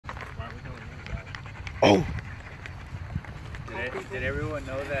Oh. Did everyone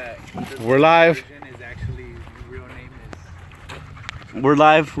know that we're live? Is actually, his real name is... We're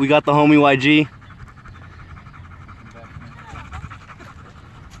live. We got the homie YG.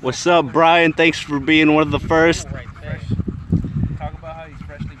 What's up, Brian? Thanks for being one of the first. Talk about how he's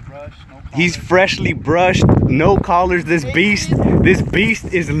freshly brushed. No collars. He's freshly brushed, no collars. This beast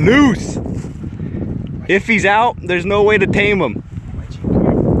is loose. If he's out, there's no way to tame him.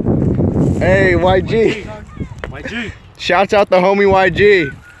 Hey, YG. YG. Shouts out the homie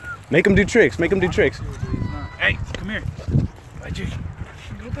YG. Make him do tricks. Make him do tricks. Hey, come here. YG.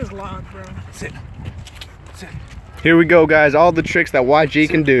 Get this lock, bro. Sit. Sit. Here we go, guys. All the tricks that YG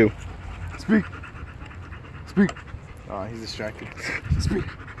can do. Speak. Speak. Oh, he's distracted. Speak.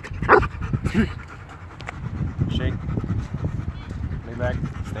 Speak. Shake. Lay back.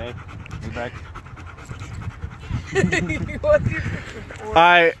 Stay. Lay back.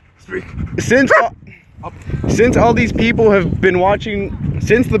 Since all these people have been watching,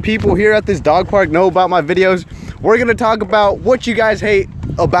 since the people here at this dog park know about my videos, we're gonna talk about what you guys hate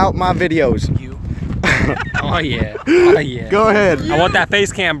about my videos. You. Oh yeah. Oh yeah. Go ahead. I want that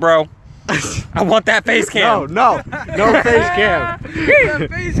face cam, bro. I want that face cam. No face cam. That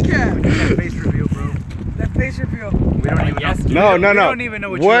face cam. That face reveal, bro. That face reveal. We don't even No. know. We don't even know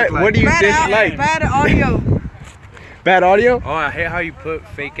what you look like. What do you dislike? Bad audio. Bad audio? Oh, I hate how you put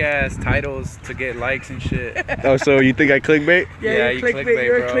fake ass titles to get likes and shit. Oh, so you think I clickbait? Yeah, you clickbait,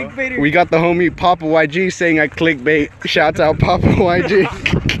 You're bro. a clickbaiter. We got the homie Papa YG saying I clickbait. Shouts out Papa YG.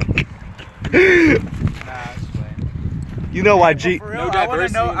 You know YG. For real, I want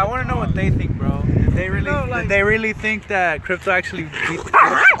to know what they think, bro. Did they really, did they really think that Krypto actually beat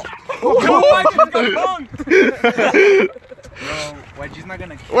Bro, YG's not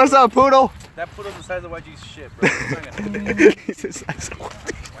gonna kill. What's up, poodle? That poodle's the size of YG's shit, bro. He's not gonna He's the size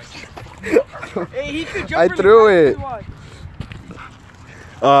of Hey, he could jump I really threw fast.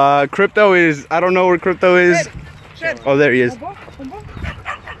 it. Krypto is, I don't know where Krypto is. Shed. Oh, there he is.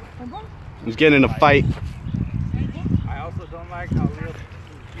 He's getting in a fight. I also don't like how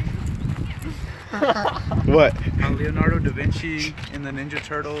What? Leonardo da Vinci in the Ninja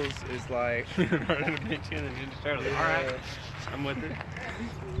Turtles is like... Leonardo da Vinci and the Ninja Turtles. Alright. I'm with it.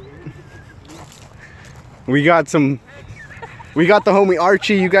 We got the homie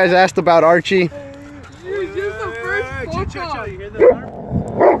Archie. You guys asked about Archie. You're just the first photo. You hear that?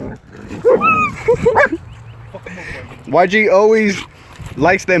 YG always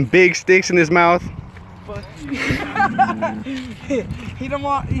likes them big sticks in his mouth. Fuck you. He don't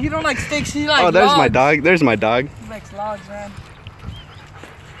like sticks, he likes Oh, there's logs. my dog. There's my dog. He likes logs, man.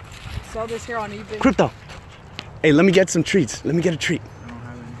 Sell this here on eBay. Krypto. Hey, let me get some treats. Let me get a treat.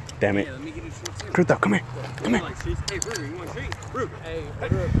 Damn it. Krypto, come here. Come here. Hey, Ruger, you want a treat? Ruger. Hey,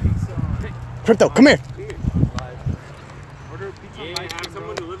 order a pizza. Krypto, come here. Order a pizza. Yeah, have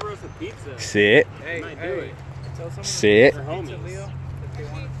someone deliver us a pizza. Sit. Hey, Might do hey. it. Tell someone Sit. They're Pizza, homies. Leo, if they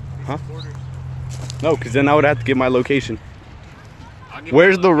want Huh? orders. No, because then I would have to get my location. I'll give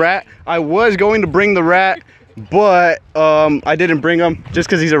Where's you the rat? I was going to bring the rat, but I didn't bring him just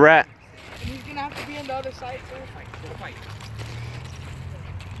because he's a rat. And he's gonna have to be on the other side, so fight.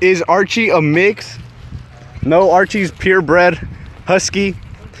 Is Archie a mix? No, Archie's purebred Husky,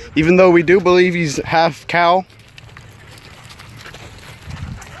 even though we do believe he's half cow.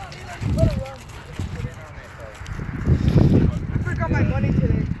 I forgot my money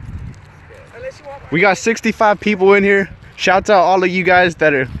today. Unless you want my We got 65 people in here. Shouts out all of you guys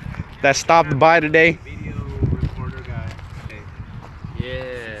that stopped by today. Video recorder guy. Hey.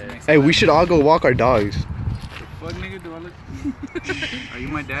 Yeah. Hey, we should all go walk our dogs. The fuck, nigga, do I look... Are you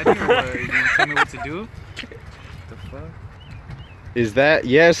my daddy or what? Are you gonna tell me what to do? The fuck? Is that?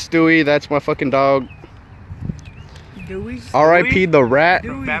 Yes, Stewie, that's my fucking dog. Dewey? R.I.P. the rat.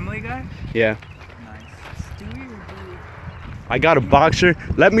 From Family Guy? Yeah. Nice. Stewie or Dewey? I got a boxer.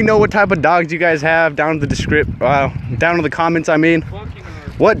 Let me know what type of dogs you guys have down in the down in the comments. I mean,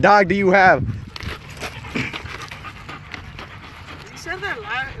 what dog do you have? You said that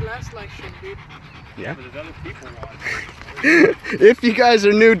last lecture, dude. Yeah. But there's other people watching. If you guys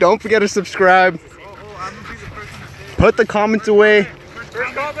are new, don't forget to subscribe. I'm gonna be the person to say Put the comments away.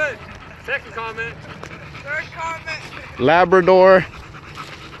 First comment. Second comment. Third comment. Labrador.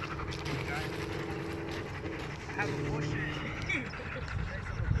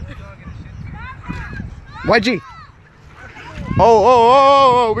 YG.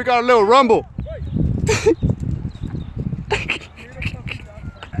 Oh, we got a little rumble.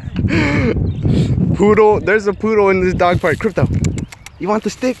 Poodle, there's a poodle in this dog park. Krypto, you want the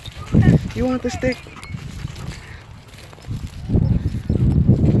stick? You want the stick?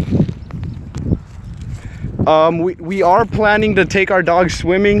 We are planning to take our dogs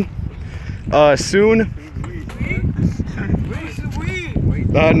swimming soon.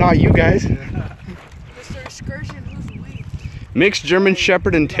 Not you guys. Mr. Excursion, who's we? Mixed German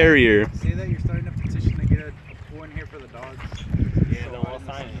Shepherd and Terrier. Say that you're starting a petition to get a pool in here for the dogs. Yeah, no, I'll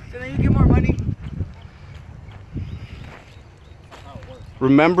sign it. So then you get more money.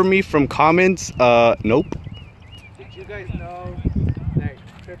 Remember me from comments? Nope. Did you guys know that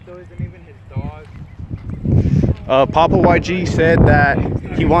Krypto isn't even his dog? Papa YG said that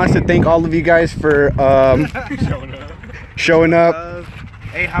he wants to thank all of you guys for showing up.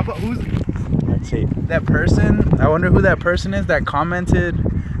 Hey, how about who's That's it. that person? I wonder who that person is that commented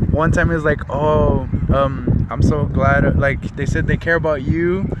one time. It was like, oh, I'm so glad. Like they said they care about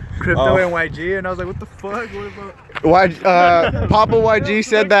you, Krypto and YG, and I was like, what the fuck? What about? Papa YG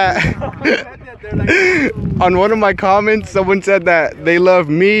said that on one of my comments. Someone said that they love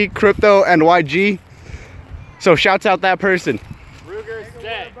me, Krypto, and YG. So shouts out that person.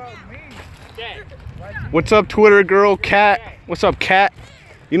 What's up, Twitter girl, Cat? What's up, Cat?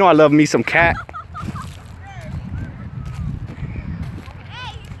 You know I love me some Cat.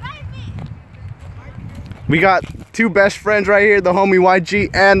 We got two best friends right here, the homie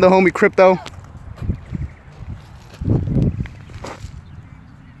YG and the homie Krypto.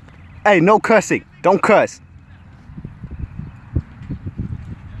 Hey, no cussing. Don't cuss.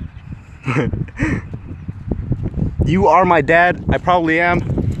 You are my dad. I probably am.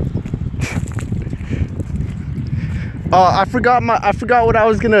 I forgot what I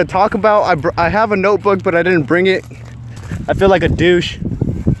was gonna talk about. I have a notebook, but I didn't bring it. I feel like a douche.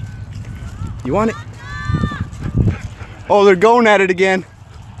 You want it? Oh, they're going at it again.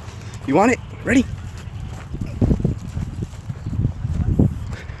 You want it? Ready?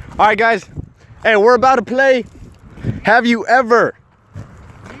 All right, guys. Hey, we're about to play Have You Ever?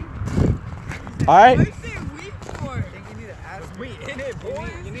 All right.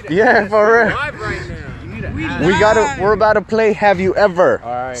 Yeah, for real. Live right now. We're about to play Have You Ever? All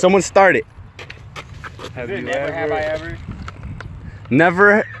right. Someone start it. Have you Never ever? have I ever.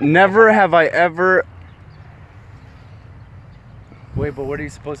 Never have I ever. Wait, but what are you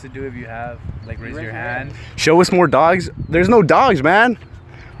supposed to do if you have? Like raise your hand? Show us more dogs. There's no dogs, man.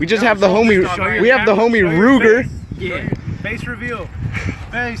 We just have the homie. We have the homie Ruger. Yeah. Face reveal.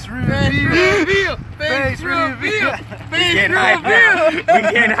 Face Face reveal. reveal! Face Face reveal! Face Getting hype now. reveal! We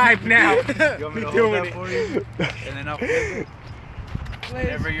getting hype now. You want me to hold that for you? And then I'll flip it.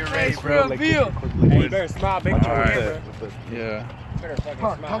 Whenever you're ready, Face bro. reveal! Hey, you better smile big on Alright. camera. Yeah. Better fucking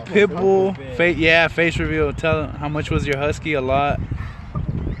smile. Pitbull. Face reveal. Tell them how much was your husky? A lot.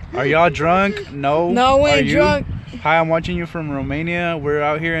 Are y'all drunk? No. No, we Are ain't you? drunk. Hi, I'm watching you from Romania. We're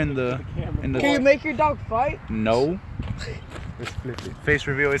out here in the Can you make your dog fight? No. Face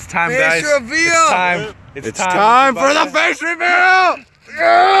reveal. It's time, Face guys. reveal! It's time. It's time for the face reveal.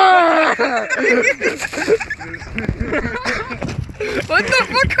 What the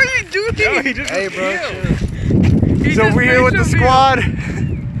fuck are you doing? Hey, bro. So we're here with the squad.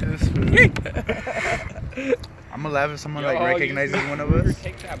 I'm gonna laugh if someone like recognizes one of us.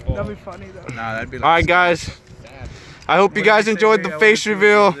 Take that ball. That'd be funny though. Nah, that'd be like. All right, guys. I hope you guys enjoyed the face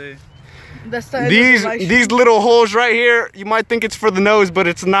reveal. That's the end of the live These little holes right here, you might think it's for the nose, but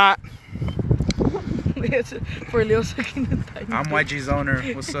it's not. It's for Leo sucking the tiny. I'm YG's owner.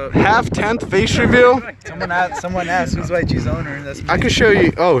 What's up? Half 10th face reveal. Someone asked who's YG's owner. That's me. I could show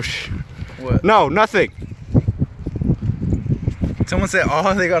you. Oh, What? no, nothing. Someone said,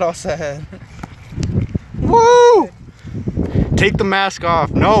 oh, they got all sad. Woo! Take the mask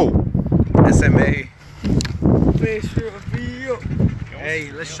off. No. SMA. Face reveal.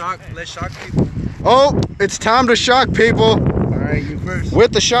 Hey, let's shock people. Oh, it's time to shock people All right, you first.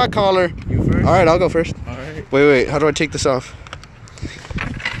 with the shock collar. You first. All right, I'll go first. All right. Wait. How do I take this off?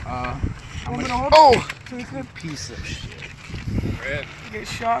 Oh! Piece of shit. Get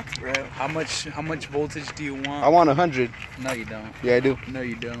shocked, bro. How much voltage do you want? I want 100. No, you don't. Yeah, I do. No,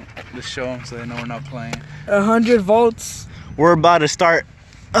 you don't. Let's show them so they know we're not playing. 100 volts. We're about to start.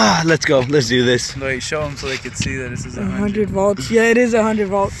 Let's go. Let's do this. No, wait, show them so they can see that this is 100 volts. Yeah, it is 100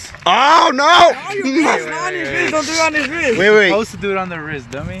 volts. Oh no! It's not on his wrist. Don't do it on his wrist. Wait. You're supposed to do it on the wrist,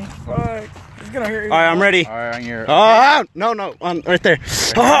 dummy. Fuck. It's gonna hurt you. All right, I'm ready. All right, on your. No, right there.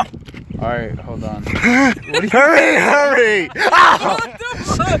 Oh, All right, hold on. hurry! Oh.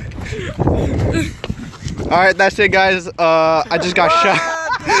 All right, that's it, guys. I just got shot.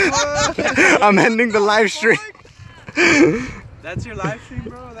 I'm ending the live stream. That's your live stream,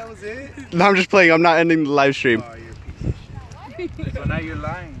 bro? That was it? No, I'm just playing. I'm not ending the live stream. Oh, you're a piece of shit. So now you're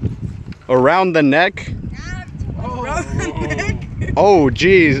lying. Around the neck. Oh. Oh,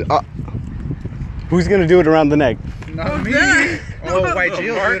 geez. Who's gonna do it around the neck? Not me. Oh, white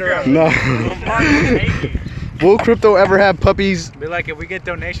Gil's do it around. No. Will Krypto ever have puppies? Be like, if we get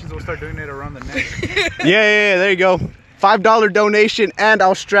donations, we'll start doing it around the neck. Yeah, there you go. $5 donation, and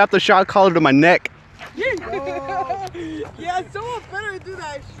I'll strap the shock collar to my neck. Yeah, someone better do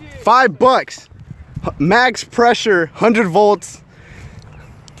that shit. $5. Max pressure, 100 volts.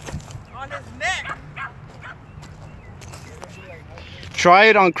 On his neck. Try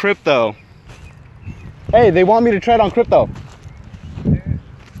it on Krypto. Hey, they want me to try it on Krypto.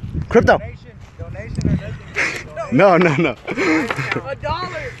 Krypto. Donation or nothing. No. $1.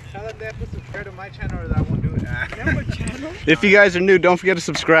 Tell them they have to subscribe to my channel or I won't do it. If you guys are new, don't forget to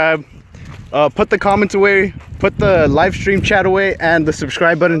subscribe. Put the comments away, put the live stream chat away, and the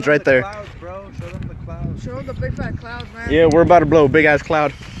subscribe button's right there. Clouds, bro. Show them the clouds. Show him the big fat clouds, man. Yeah, we're about to blow a big ass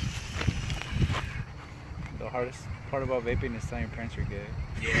cloud. The hardest part about vaping is telling your parents you're gay.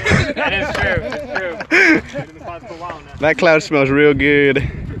 Yeah, that is true. That's true. Been in the pod for a while now. That cloud smells real good.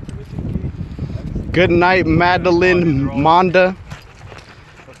 Good night, Madeline Monda.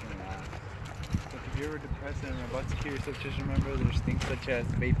 Fucking if you're ever depressed and about to kill yourself, just remember there's things such as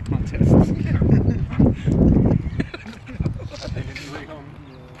vape contests.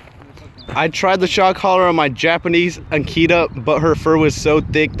 I tried the shock collar on my Japanese Akita, but her fur was so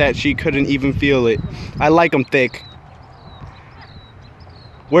thick that she couldn't even feel it. I like them thick.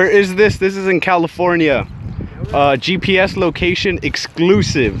 Where is this? This is in California. GPS location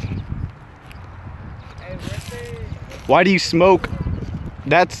exclusive. Why do you smoke?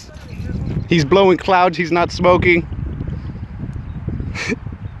 He's blowing clouds, he's not smoking.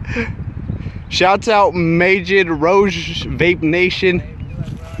 Shouts out Majid Roge Vape Nation.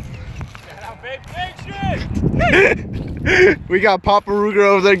 We got Papa Ruger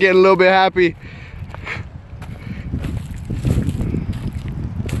over there getting a little bit happy.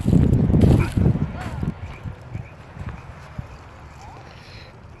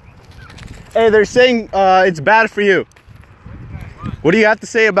 Hey, they're saying it's bad for you. What do you have to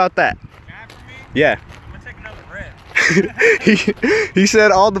say about that? Bad for me? Yeah. I'm gonna take another rip. he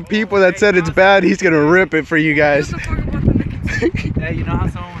said all the people that said it's bad, he's gonna rip it for you guys. Hey, you know how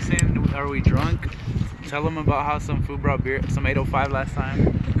someone was saying, are we drunk? Tell them about how some food brought beer, some 805 last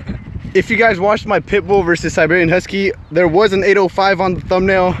time. If you guys watched my Pitbull versus Siberian Husky, there was an 805 on the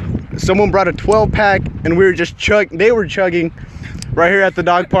thumbnail. Someone brought a 12 pack and we were just they were chugging right here at the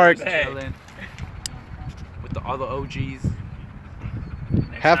dog park. Chilling with all the OGs.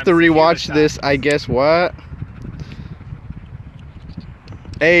 Have to rewatch this, I guess. What?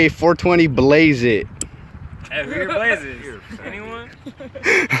 Hey, 420 blaze it. Hey, who here blazes? Anyone?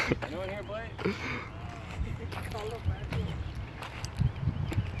 Anyone here blaze?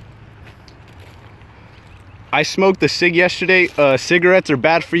 I smoked a cig yesterday. Cigarettes are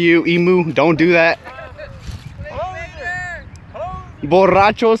bad for you. Emu, don't do that.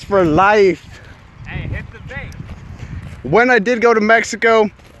 Borrachos for life. Hey, hit the bait. When I did go to Mexico,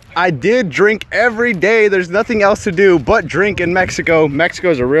 I did drink every day. There's nothing else to do but drink in Mexico.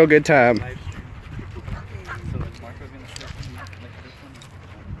 Mexico's a real good time.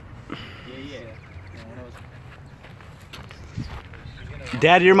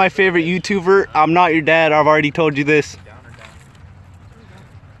 Dad, you're my favorite YouTuber. I'm not your dad. I've already told you this.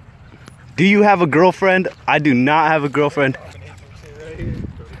 Do you have a girlfriend? I do not have a girlfriend.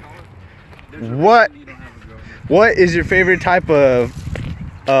 What is your favorite type of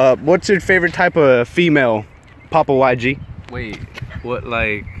what's your favorite type of female, Papa YG? Wait, what,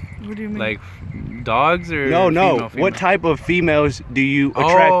 like, What do you mean? like dogs or No. female? What type of females do you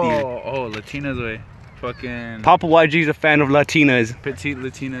attract you? Oh, Latinas, way. Fucking Papa YG's a fan of Latinas. petite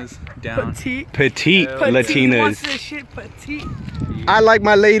Latinas down. Petite. Petite Petite. What's Latinas. this shit? Petite. I like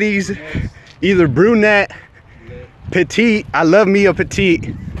my ladies either brunette, petite. I love me a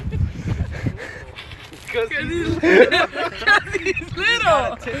petite. Cause he's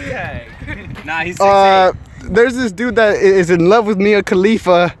little. Nah, he's 6'8". There's this dude that is in love with Mia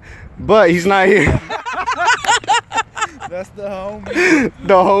Khalifa, but he's not here. That's the homie.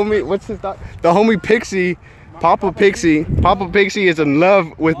 The homie, what's his dog? The homie Pixie, Papa Pixie. Papa Pixie is in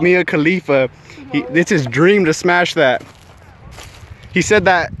love with Mia Khalifa. It's his dream to smash that. He said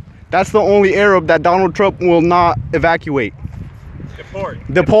that that's the only Arab that Donald Trump will not evacuate. Deport.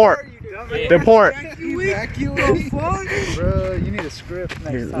 Deport. Deport. Evacuate. Bro, you need a script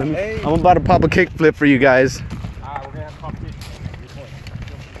Here, next let time. me- Hey. I'm about to pop a kickflip for you guys. Alright, we're gonna have competition.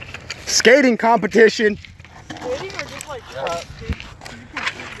 Skating competition. Skating or just like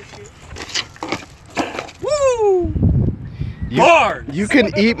Woo! Bars! You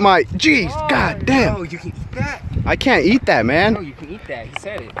can eat my. Jeez, god damn. Oh, you can eat that? I can't eat that, man. No, you can eat that. He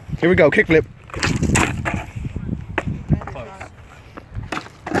said it. Here we go, kickflip.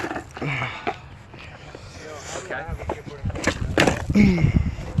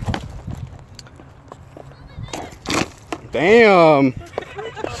 Damn.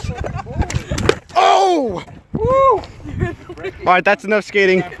 Oh! Woo! Alright, that's enough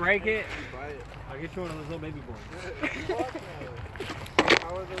skating. Break it. I'll get you one of those little baby boys.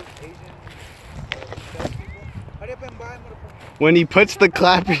 How are those Asian people? Hurry up and buy them. When he puts the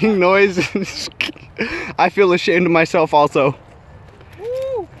clapping noise, I feel ashamed of myself also. Woo!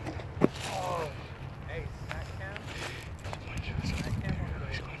 Oh. Hey, snack cam?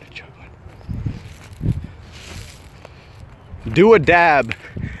 Do a dab.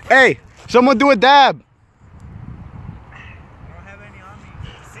 Hey, someone do a dab. I don't have any on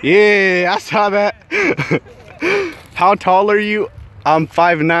me. Yeah, I saw that. How tall are you? I'm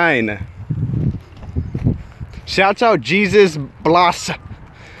 5'9". Shouts out Jesus Blase.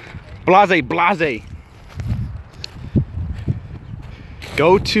 Blase.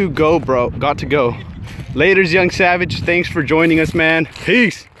 Go to go, bro. Got to go. Laters, Young Savage. Thanks for joining us, man.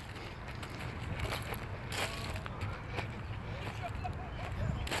 Peace.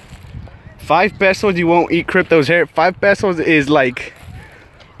 $5 you won't eat Krypto's hair. 5 pesos is like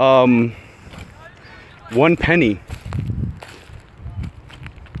 1 penny.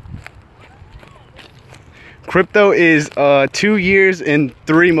 Krypto is 2 years and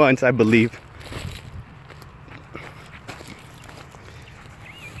 3 months, I believe.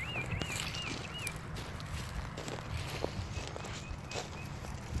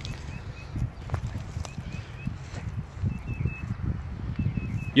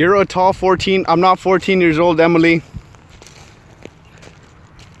 You're a tall 14. I'm not 14 years old, Emily.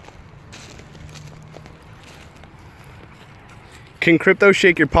 Can Krypto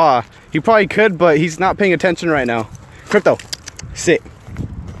shake your paw? He probably could, but he's not paying attention right now. Krypto, sit.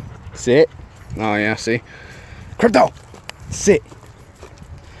 Sit. Oh yeah, see? Krypto, sit.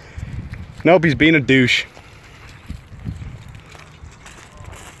 Nope, he's being a douche.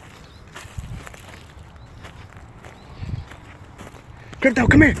 Krypto,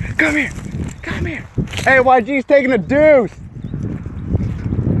 come here, come here, come here. Hey, YG's taking a deuce.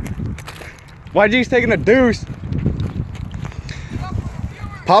 YG's taking a deuce.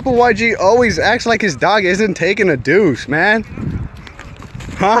 Papa YG always acts like his dog isn't taking a deuce, man.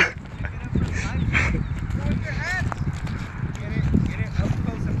 Huh? Get it up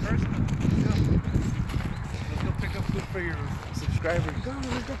close and personal. Let's go pick up food for your subscribers.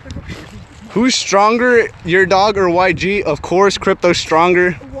 Let's go pick up food. Who's stronger, your dog or YG? Of course, Krypto's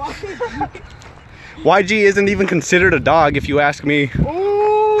stronger. YG isn't even considered a dog, if you ask me.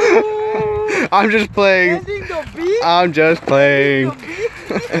 I'm just playing. I'm just playing.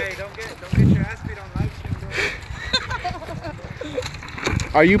 Hey, don't get your ass beat on live stream,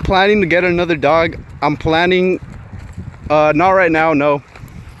 bro. Are you planning to get another dog? I'm planning. Not right now, no.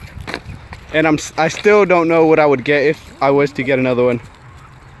 And I still don't know what I would get if I was to get another one.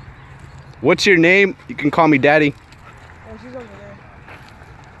 What's your name? You can call me Daddy. Oh, she's over there.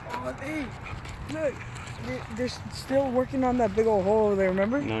 Oh, hey, look. They're still working on that big old hole over there,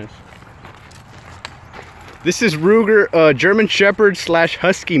 remember? Nice. This is Ruger, German Shepherd /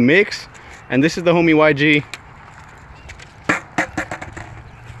 Husky mix. And this is the homie YG.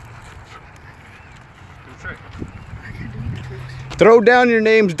 Throw down your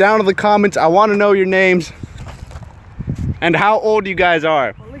names down in the comments. I want to know your names. And how old you guys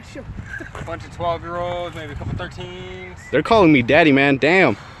are. A bunch of 12-year-olds, maybe a couple 13s. They're calling me Daddy, man.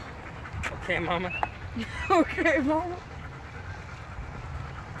 Damn. Okay, mama. Okay, mama.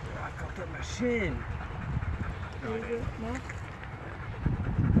 I fucked up my shin.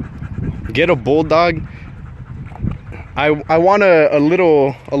 Get a bulldog. I want a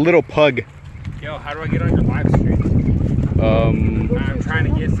little pug. Yo, how do I get on your live stream? I'm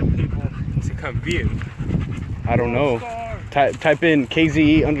trying to get some people to come view. I don't know. Type in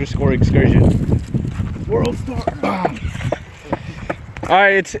KZE_excursion. World Star. All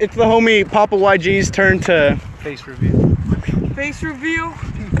right, it's the homie Papa YG's turn to Face reveal. Face reveal.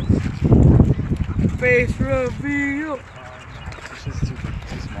 Face reveal. It's just too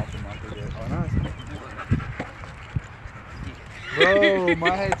small for my video. Oh, no. Bro,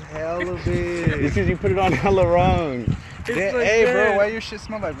 my head's hella big. because you put it on hella wrong. Hey, bro, why your shit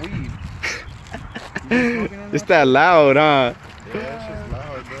smell like weed? It's that loud, huh? Yeah, that shit's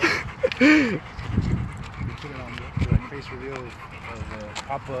loud, bro. You put it on like face reveal of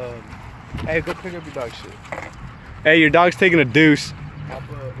Papa. Hey, go pick up your dog shit. Hey, your dog's taking a deuce. Papa,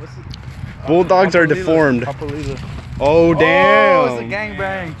 what's it? Bulldogs Papa are Lila. deformed. Papa Lila. Oh, damn. Oh, it's a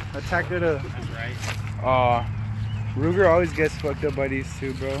gangbang. Attack it up. That's right. Ruger always gets fucked up by these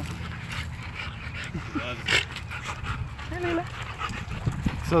two, bro.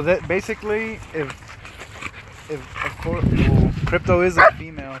 So that basically, if of course, well, Krypto is a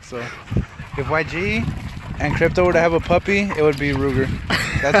female, so if YG and Krypto were to have a puppy, it would be Ruger.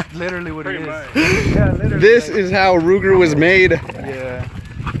 That's literally what it is. Yeah, literally. This is how Ruger was made. Yeah,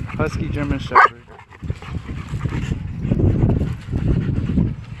 Husky German Shepherd.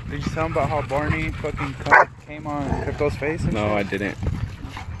 Did you tell him about how Barney fucking came on Krypto's face? And No, shit? I didn't.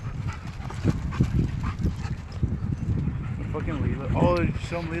 Fucking Leela. Oh, did you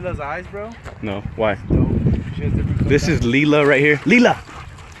show him Leela's eyes, bro? No, why? Dope. She has different This is Leela right here. Leela!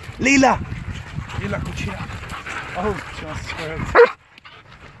 Leela! Leela Cuchina. Oh, she wants to square up.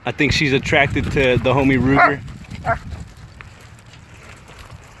 I think she's attracted to the homie Ruger.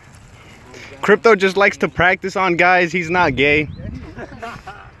 Krypto just likes to practice on guys. He's not gay.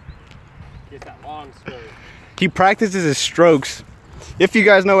 Get that long stroke. He practices his strokes. If you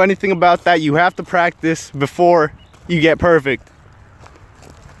guys know anything about that, you have to practice before you get perfect.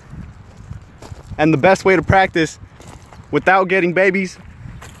 And the best way to practice without getting babies.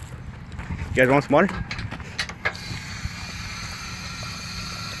 You guys want some water?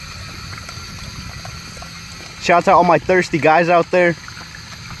 Shouts out all my thirsty guys out there.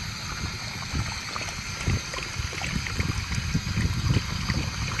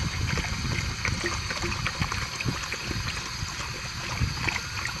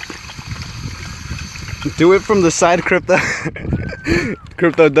 Do it from the side, Krypto.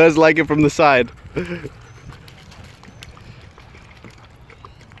 Krypto does like it from the side. You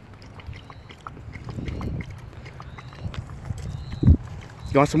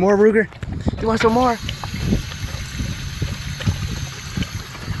want some more, Ruger? You want some more?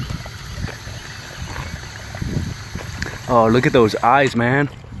 Oh, look at those eyes, man.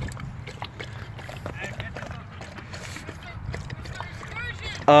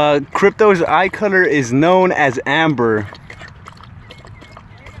 Krypto's eye color is known as amber.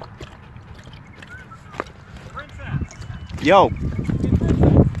 Yo.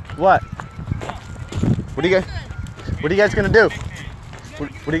 What? What are you guys gonna do?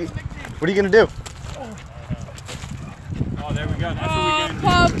 What are you gonna do? Oh, there we go. That's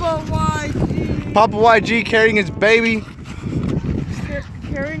what we Papa YG. Papa YG carrying his baby.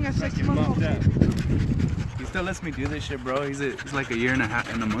 Carrying a 6-month-old baby. He still lets me do this shit, bro. He's like a year and a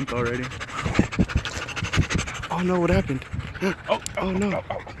half and a month already. Oh no, what happened? Oh no.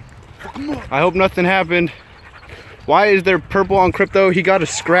 I hope nothing happened. Why is there purple on Krypto? He got a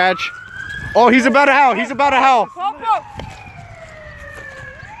scratch. Oh, he's about to howl. He's about to howl. Papa!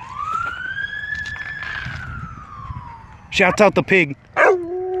 Shouts out the pig. You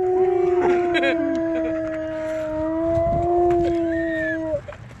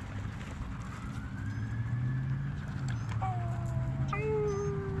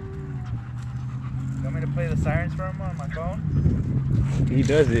want me to play the sirens for him on my phone? He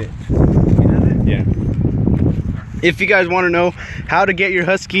does it. He does it? Yeah. If you guys want to know how to get your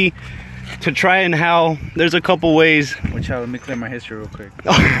Husky to try and howl, there's a couple ways. Watch out, let me clear my history real quick.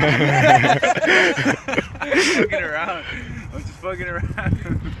 Oh. Fucking around. I'm just fucking around.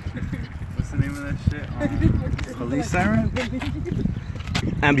 What's the name of that shit? Police siren?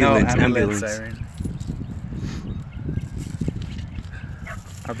 Ambulance. No, Ambulance. siren.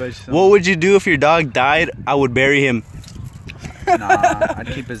 I bet you What would you do if your dog died? I would bury him. Nah, I'd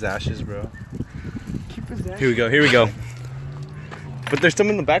keep his ashes, bro. Keep his ass. Here we go. Here we go. But there's some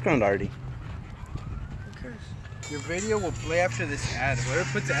in the background already. Your video will play after this ad. Whoever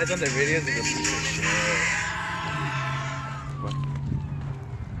puts ads on their videos is a piece of shit.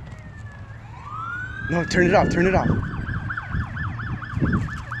 No, turn it off. Turn it off.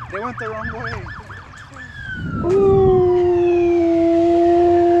 They went the wrong way.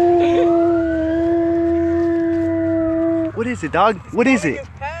 What is it, dog? What is it?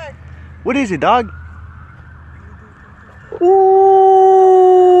 What is it, dog?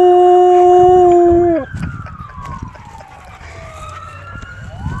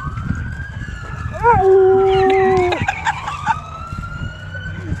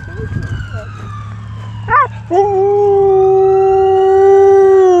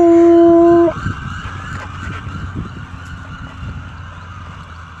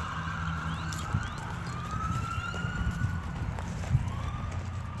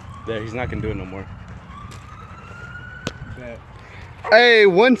 There, he's not gonna do it no more. Hey,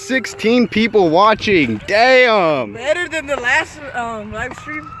 116 people watching. Damn. Better than the last live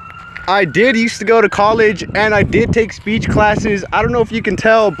stream. I did used to go to college and I did take speech classes. I don't know if you can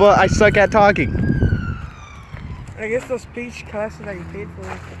tell, but I suck at talking. I guess those speech classes that you paid for.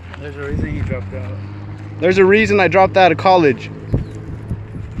 There's a reason you dropped out. There's a reason I dropped out of college.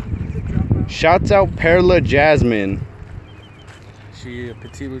 Shouts out Perla Jasmine. She a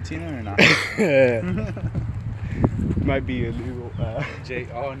petite Latina or not? Might be a little. Jay.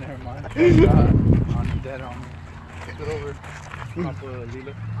 Oh, never mind. On the dead on me. Get over. Papa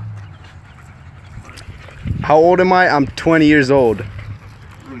Lila. How old am I? I'm 20 years old.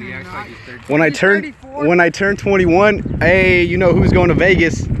 He acts like he's 13. When I turn 21, hey, you know who's going to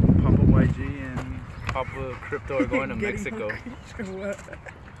Vegas? Papa YG and Papa Krypto are going to Mexico.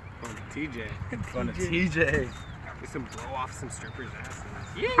 Going to TJ. Going to TJ. We can blow off some strippers' asses.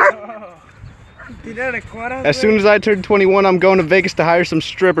 As soon as I turn 21, I'm going to Vegas to hire some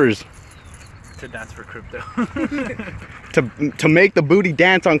strippers. To dance for Krypto. to make the booty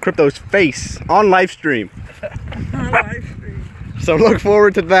dance on Krypto's face on live stream. So look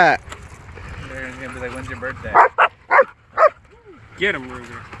forward to that. They're gonna be like, when's your birthday? Get him,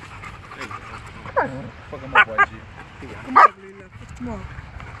 Ruger. Fuck him up, YG. Come on, Lila. Come on.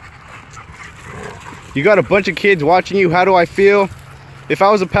 You got a bunch of kids watching you. How do I feel? If I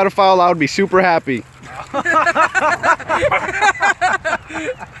was a pedophile, I would be super happy.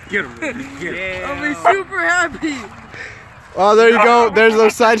 Get him, Ruger. Get him. I'll be super happy. Oh, there you go. There's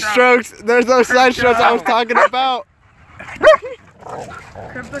those side strokes. There's those side strokes I was talking about.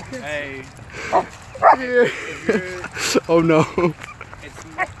 Hey. Oh no. It's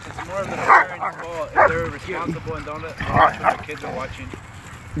more of the parents' fault if they're responsible and don't let the kids are watching.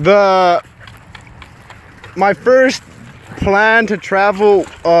 My first plan to travel,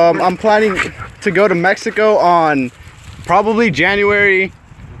 I'm planning to go to Mexico on probably January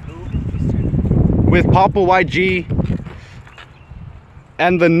with Papa YG.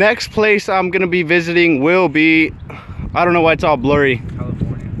 And the next place I'm gonna be visiting will be, I don't know why it's all blurry.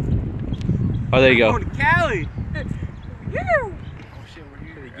 California. Oh, there you go. Going to Cali. Oh shit, we're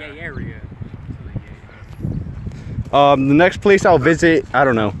here to the gay area. The next place I'll visit, I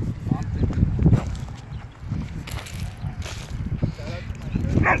don't know.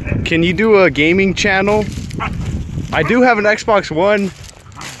 Can you do a gaming channel? I do have an Xbox One,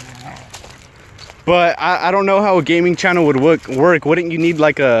 but I don't know how a gaming channel would work. Wouldn't you need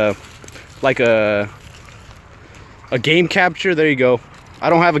like a game capture? There you go. I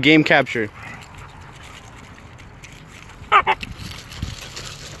don't have a game capture.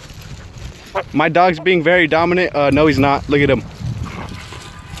 My dog's being very dominant. No, he's not. Look at him.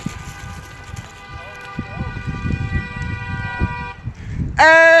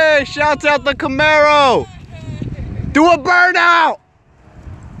 Hey, shouts out the Camaro. Do a burnout.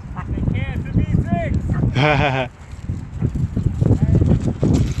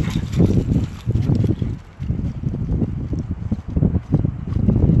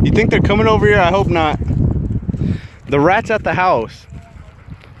 You think they're coming over here? I hope not. The rat's at the house.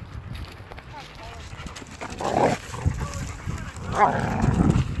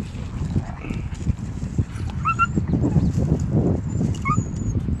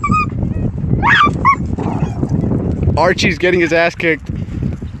 Archie's getting his ass kicked.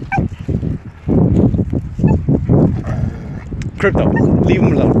 Krypto, leave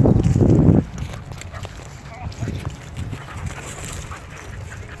him alone.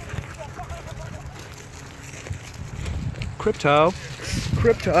 Krypto.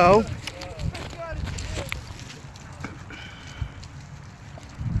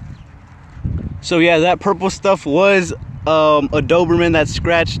 So yeah, that purple stuff was a Doberman that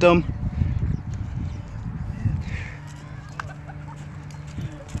scratched him.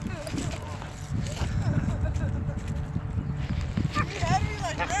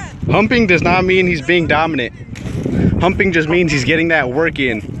 Humping does not mean he's being dominant. Humping just means he's getting that work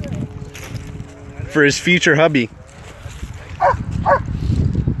in for his future hubby.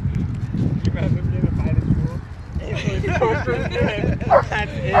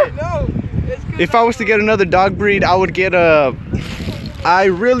 If I was to get another dog breed, I would get I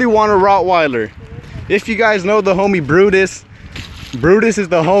really want a Rottweiler. If you guys know the homie Bruttus, Bruttus is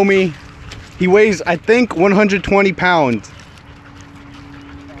the homie. He weighs, I think, 120 pounds.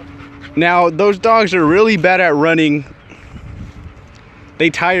 Now, those dogs are really bad at running. They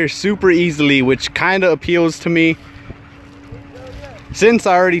tire super easily, which kind of appeals to me, since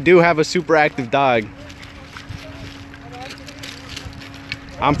I already do have a super active dog.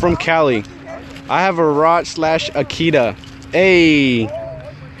 I'm from Cali. I have a Rot / Akita. Hey,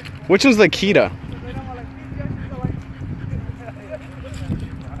 which one's the Akita?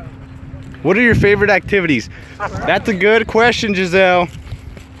 What are your favorite activities? That's a good question, Giselle.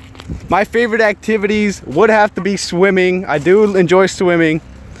 My favorite activities would have to be swimming. I do enjoy swimming.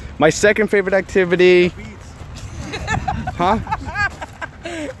 My second favorite activity... Huh?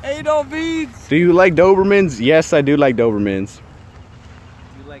 Ain't no beads. Do you like Dobermans? Yes, I do like Dobermans.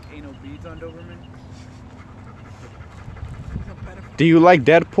 You like like anal beads on Doberman. Do you like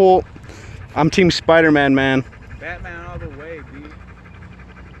Deadpool? I'm Team Spider-Man, man. Batman all the way, dude.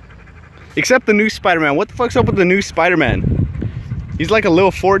 Except the new Spider-Man. What the fuck's up with the new Spider-Man? He's like a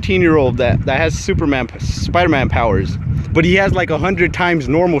little 14-year-old that has Spider-Man powers. But he has like 100 times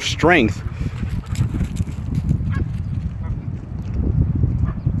normal strength.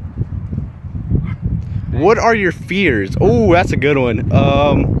 What are your fears? Oh, that's a good one.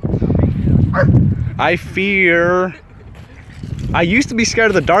 I used to be scared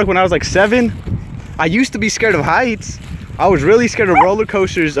of the dark when I was like 7. I used to be scared of heights. I was really scared of roller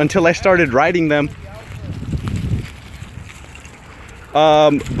coasters until I started riding them.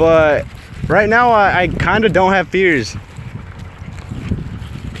 But right now I kind of don't have fears.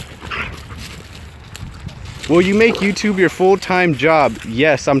 Will you make YouTube your full-time job?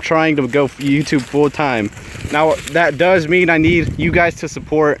 Yes, I'm trying to go YouTube full-time. Now that does mean I need you guys to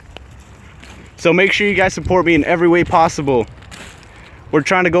support. So make sure you guys support me in every way possible. We're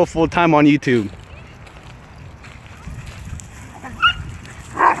trying to go full-time on YouTube.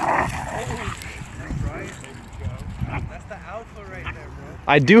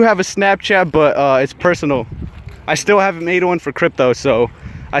 I do have a Snapchat, but it's personal. I still haven't made one for Krypto, so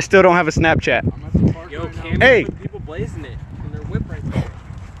I still don't have a Snapchat. Yo, Cam, hey! People blazing it in their whip right there.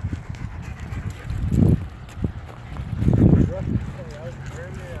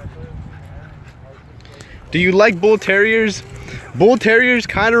 Do you like bull terriers? Bull terriers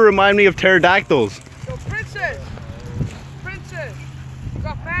kind of remind me of pterodactyls. Yo, Princess! Princess! You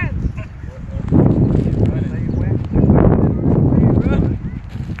got fans!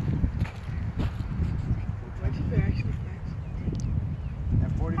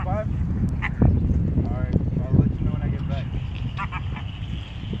 At 45? Alright, I'll let you know when I get back.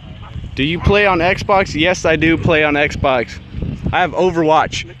 Do you play on Xbox? Yes, I do play on Xbox. I have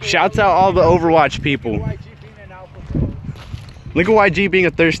Overwatch. Shouts out all the Overwatch people. Look at YG being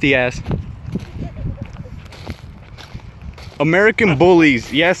a thirsty ass. American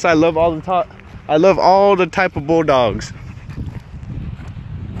bullies. Yes, I love all the type of bulldogs.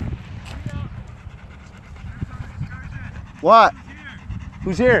 What?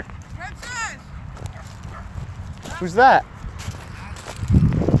 Who's here? Princess! Who's that?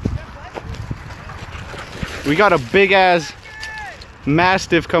 We got a big ass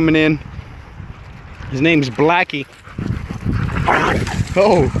Mastiff coming in. His name's Blackie.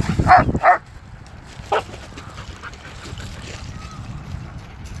 Oh.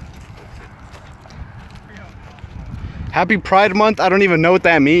 Happy Pride Month? I don't even know what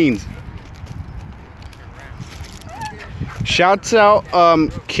that means. Shouts out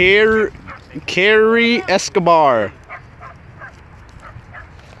Carrie Escobar.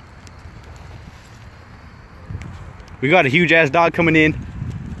 We got a huge ass dog coming in.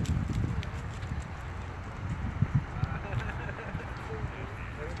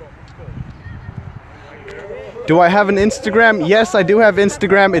 Do I have an Instagram? Yes, I do have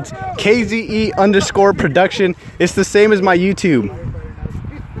Instagram. It's KZE_production. It's the same as my YouTube.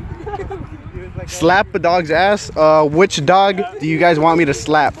 Slap a dog's ass. Which dog do you guys want me to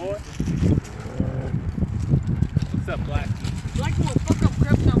slap? What's up, Black? Black will fuck up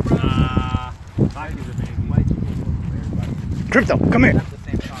Krypto, bro. Black is a baby. Krypto, come here.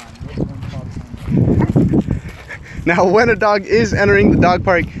 Now, when a dog is entering the dog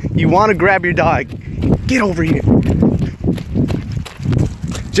park, you want to grab your dog. Get over here.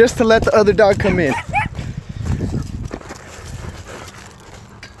 Just to let the other dog come in.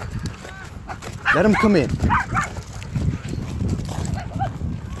 Let him come in.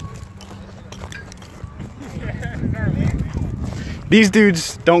 These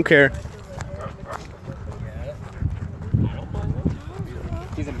dudes don't care.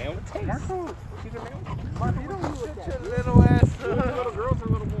 He's a male with taste. Marco, he's a male. Marco, you don't shut your little ass up. Little girls or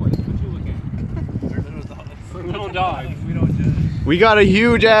little boys? What you looking at? Little dogs. Little dogs. We don't judge. We got a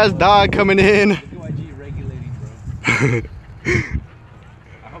huge ass dog coming in. Look at YG regulating, bro.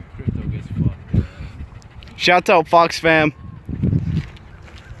 I hope Krypto gets fucked. Shouts out Fox fam.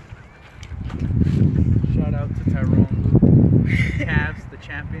 Shout out to Tyrone. Cavs, the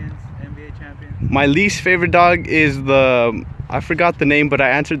champions, NBA champions. My least favorite dog is the, I forgot the name, but I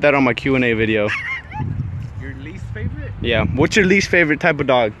answered that on my Q&A video. Your least favorite? Yeah. What's your least favorite type of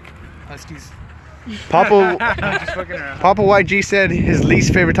dog? Huskies. Papa Just fucking around. Papa YG said his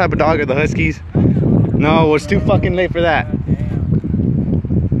least favorite type of dog are the Huskies. No, it's too fucking late for that.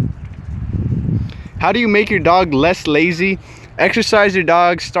 How do you make your dog less lazy? Exercise your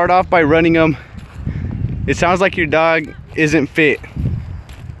dog. Start off by running them. It sounds like your dog isn't fit.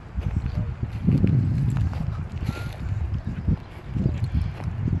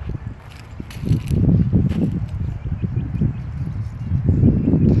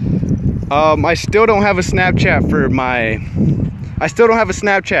 I still don't have a Snapchat for my... I still don't have a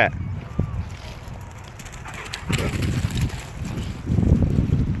Snapchat.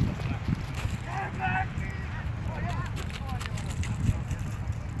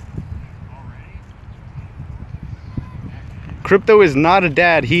 Krypto is not a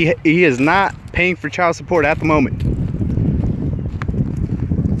dad. He is not paying for child support at the moment.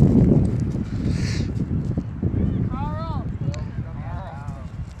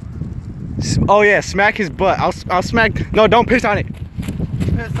 Oh yeah, smack his butt. I'll smack. No, don't piss on it.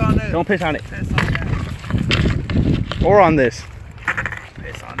 Piss on it. Don't piss on it. Piss on it. Or on this.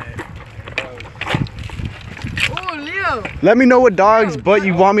 Piss on it. Oh, Leo. Let me know what dog's butt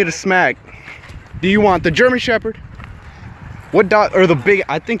you want me to smack. Do you want the German Shepherd? What dog, or the big,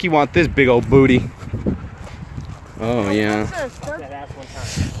 I think you want this big old booty. Oh yeah.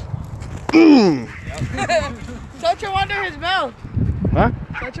 Touch him under his mouth. Huh?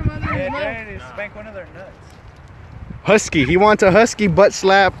 Touch him under his mouth. Daddy, spank one of their nuts. Husky, he wants a husky butt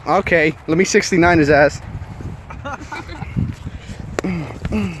slap. Okay, let me 69 his ass.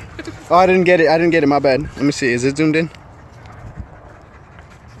 Oh, I didn't get it, my bad. Let me see, is it zoomed in?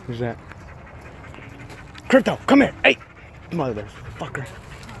 Who's that? Krypto, come here, hey! Motherfucker.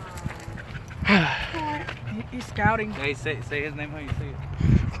 He's scouting. Hey, say his name how you say it.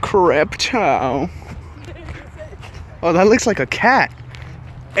 Krypto. Oh, that looks like a cat.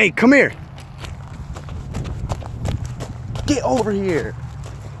 Hey, come here. Get over here.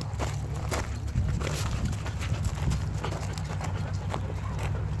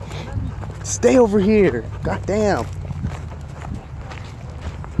 Stay over here. God damn.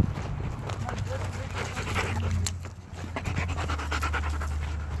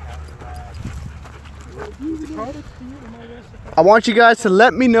 I want you guys to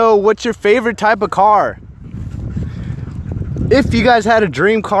let me know what's your favorite type of car. If you guys had a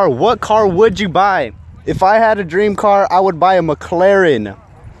dream car, what car would you buy? If I had a dream car, I would buy a McLaren.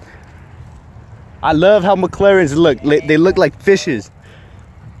 I love how McLarens look. They look like fishes.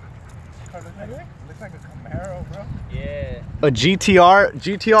 Looks like a Camaro, bro. Yeah. A GTR.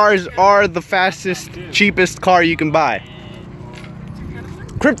 GTRs are the fastest, cheapest car you can buy.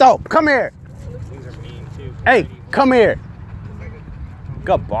 Krypto, come here. Hey, come here.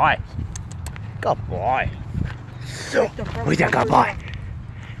 Good boy. Good boy. Where's that good boy?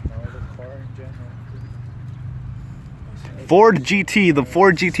 Ford GT. The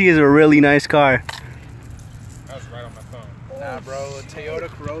Ford GT is a really nice car. That's right on my phone. Nah, bro. A Toyota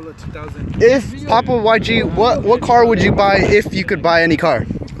Corolla 2000. If Papa YG, what car would you buy if you could buy any car?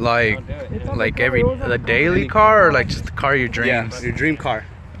 Like the daily car, or like just the car of your dreams? Your dream car.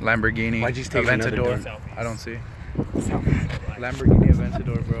 Lamborghini, YG's taking another Aventador. dump. I don't see. Lamborghini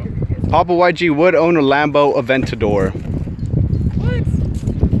Aventador, bro. Papa YG would own a Lambo Aventador.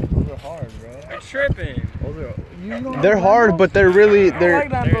 Those are hard, bro. They're tripping. They're hard, but they're really They're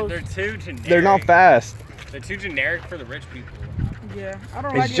too generic. they're not fast. They're too generic for the rich people. Yeah, I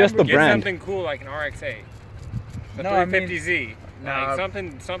don't It's like just the Lamborghini. Get brand. something cool like an RX-8. The No, I mean- 350Z. Nah.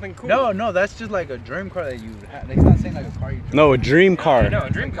 Like something cool. No, that's just like a dream car that you have. Like, he's not saying like a car you dream. No, a dream car. No, a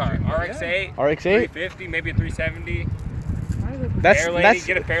dream car. RX-8. RX-8? 350, maybe a 370.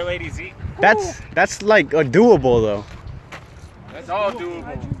 Get a Fairlady Z. That's like a doable though. That's all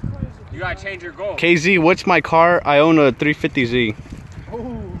doable. You gotta change your goal. KZ, what's my car? I own a 350Z.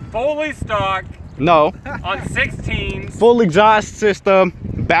 Fully stock No, on 16s. full exhaust system,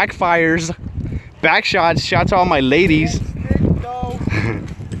 backfires, back shots, shots to all my ladies.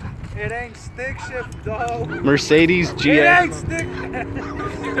 It ain't stick shift, though. Mercedes GS. It ain't stick.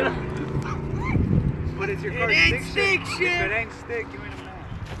 But it's your car stick shift. If it ain't stick, you ain't a man.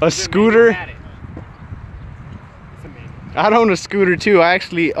 A scooter. It's amazing. I own a scooter too. I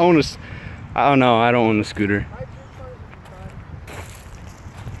actually own a. I don't know. I don't own a scooter.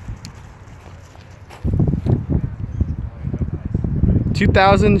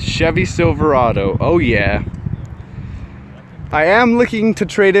 ...2000 Chevy Silverado. Oh yeah. I am looking to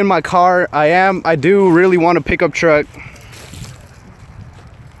trade in my car. I do really want a pickup truck.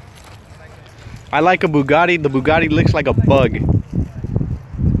 I like a Bugatti. The Bugatti looks like a bug.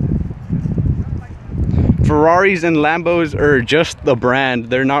 Ferraris and Lambos are just the brand.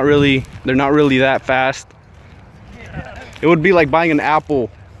 They're not really that fast. It would be like buying an Apple.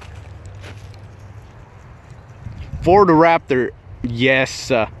 Ford Raptor.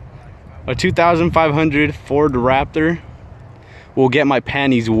 Yes. A 2500 Ford Raptor will get my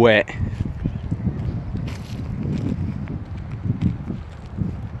panties wet.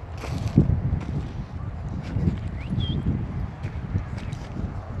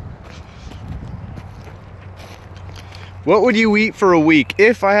 What would you eat for a week?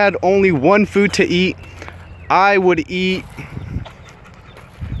 If I had only one food to eat, I would eat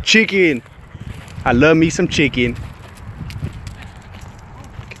chicken. I love me some chicken.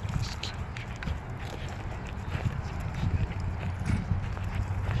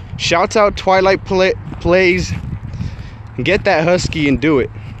 Shouts out Twilight Plays. Get that Husky and do it.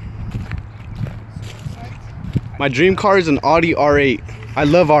 My dream car is an Audi R8. I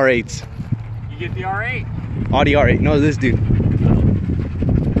love R8s. You get the R8? Audi R8. No, this dude.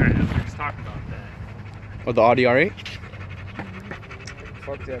 Alright, we're just talking about that. Oh, the Audi R8?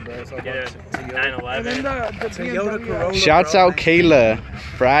 Fuck that, bro. It's all Get about a And 911. then the Toyota BMW. Corolla. Shouts out Kayla.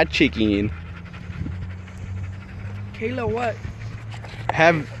 Fried chicken. Kayla, what?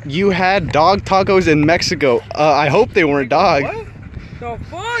 Have you had dog tacos in Mexico? I hope they weren't dog. What? The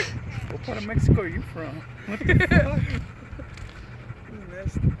fuck? What part of Mexico are you from? What the fuck?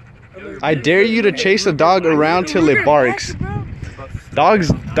 I dare you to chase a dog around till it barks.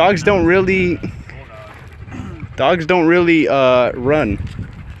 Dogs don't really run.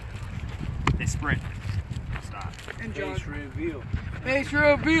 They sprint. Stop. And John. Face reveal. Face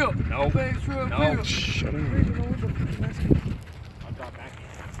reveal. Nope. Face reveal. No. Shut up. I'll drop back.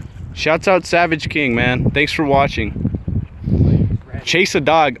 Shouts out Savage King, man. Thanks for watching. Chase a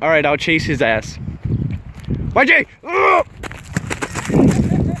dog. All right, I'll chase his ass. YJ! Ugh!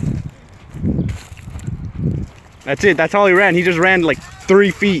 That's it. That's all he ran. He just ran like 3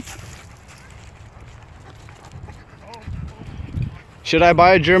 feet. Should I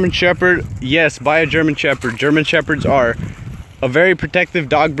buy a German Shepherd? Yes, buy a German Shepherd. German Shepherds are a very protective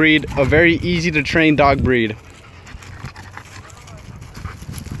dog breed, a very easy to train dog breed.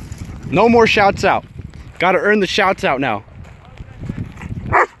 No more shouts out. Gotta earn the shouts out now.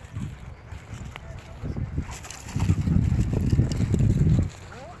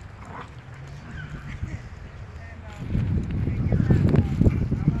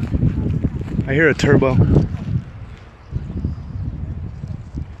 I hear a turbo.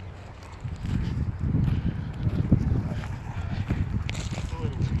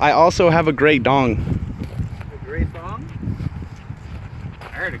 I also have a great dong. A great song? I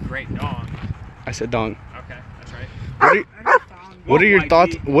heard a great dog. I said dong. Okay, that's right. What are your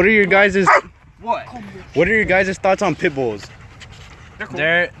thoughts? What are your guys'? What? What are your guys' thoughts on pit bulls? They're cool.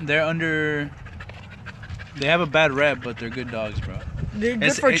 They're under. They have a bad rep, but they're good dogs, bro. They're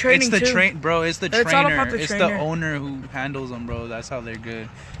good for training it's the too. bro. It's the It's all trainer. about the It's trainer. the owner who handles them, bro. That's how they're good.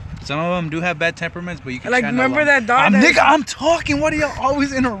 Some of them do have bad temperaments, but you can Like, channel remember them. that dog that- Nigga, I'm talking. Why do y'all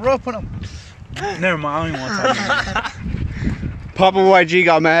always interrupt when I'm? Never mind. I don't even want to talk. Papa YG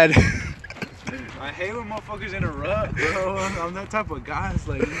got mad. I hate when motherfuckers interrupt, bro. I'm that type of guy. It's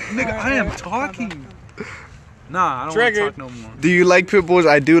like, nigga, I am talking. Nah, I don't want to talk no more. Do you like pit bulls?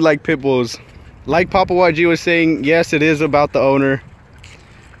 I do like pit bulls. Like Papa YG was saying, yes, it is about the owner.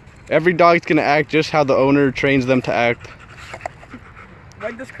 Every dog's gonna act just how the owner trains them to act.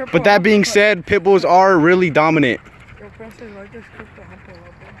 Like this Krypto But that being Hopper. said, pit bulls are really dominant. Yo, Princess, like this Krypto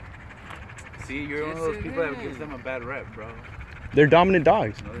Hopper. See, you're one of those people that gives them a bad rep, bro. They're dominant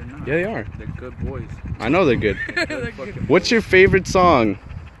dogs. No, they're not. Yeah, they are. They're good boys. I know they're good. Good fucking What's your favorite song?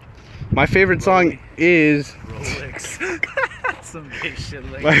 My favorite song is... Rolex. Some big shit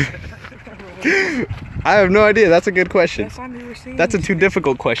like My- that. I have no idea. That's a good question. That's on your scene. That's a too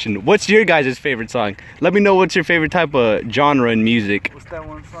difficult question. What's your guys' favorite song? Let me know what's your favorite type of genre in music. What's that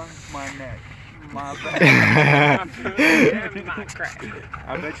one song? My neck. My back. My crap.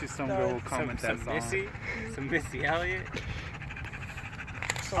 I bet you some girl will comment that Some song. Missy. Some Missy Elliott.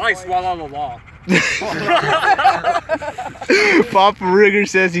 I like Swallow the Law. Papa Rigger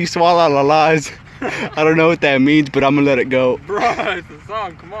says he swallowed la lies. I don't know what that means, but I'm gonna let it go. Bro, it's a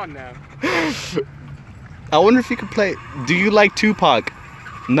song. Come on now. I wonder if you could play. Do you like Tupac?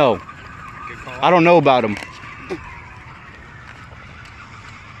 No. Good call. I don't know about him.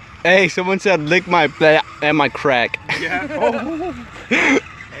 Hey, someone said lick my and my crack. Yeah. Hey,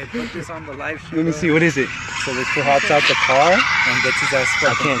 put this on the live show. Let me see, what is it? So this fool hops out the car and gets his ass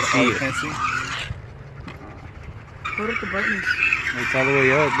fucking. can't see you it. Can't see? Put up the buttons. It's all the way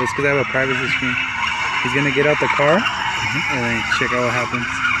up. That's because I have a privacy screen. He's gonna get out the car and then check out what happens.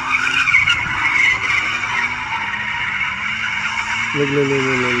 Look.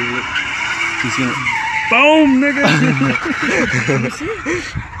 He's gonna. Boom, nigga!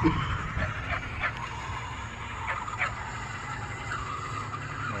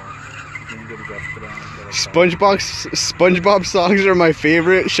 SpongeBob songs are my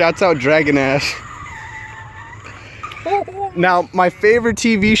favorite. Shouts out Dragon Ass. Now, my favorite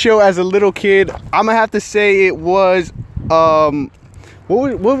TV show as a little kid, I'm gonna have to say it was what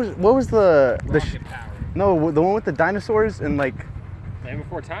was the No, the one with the dinosaurs and like Land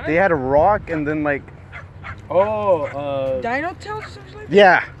Before Time? they had a rock and then like Dino Tales or something like that?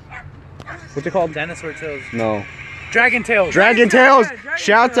 yeah. What's it called? Dinosaur Tales. No. Dragon Tales. Dragon Tales. Yeah, Dragon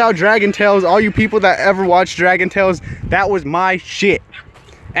Shouts Tales. out Dragon Tales. All you people that ever watched Dragon Tales, that was my shit.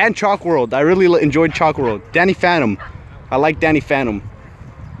 And Chalk World. I really enjoyed Chalk World. Danny Phantom. I like Danny Phantom.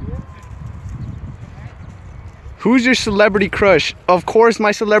 Who's your celebrity crush? Of course,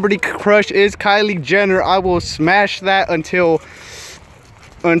 my celebrity crush is Kylie Jenner. I will smash that until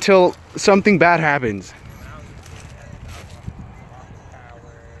something bad happens.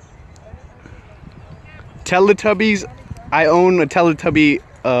 Teletubbies. I own a Teletubby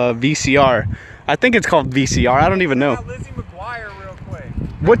VCR. I think it's called VCR. I don't even know. Lizzie McGuire real quick.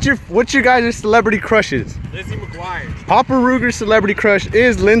 What's your guys' celebrity crushes? Lizzie McGuire. Papa Ruger's celebrity crush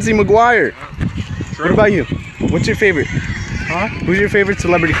is Lindsay McGuire. What about you? What's your favorite? Huh? Who's your favorite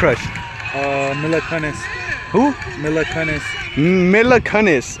celebrity crush? Mila Kunis. Who? Mila Kunis. Mila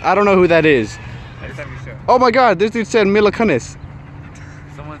Kunis. I don't know who that is. Next time you show. Oh my god, this dude said Mila Kunis.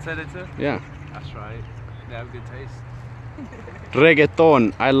 Someone said it too? Yeah. That's right. They have good taste.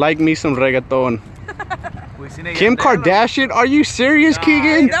 Reggaeton. I like me some reggaeton. Kim Kim Kardashian? Are you serious,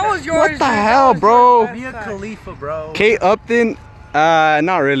 Keegan? That was yours. What the dude. That hell, was bro? yours. Mia Khalifa, bro. Kate Upton?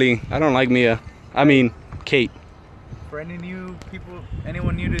 Not really. I don't like Mia. I mean, Kate. For any new people,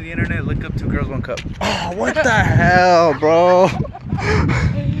 anyone new to the internet, look up 2 Girls 1 Cup. Oh, what the hell, bro?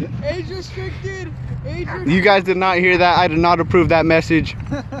 Age restricted. Age restricted. You guys did not hear that. I did not approve that message.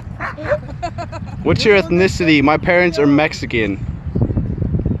 What's your ethnicity? My parents are Mexican.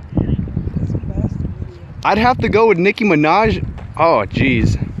 I'd have to go with Nicki Minaj. Oh,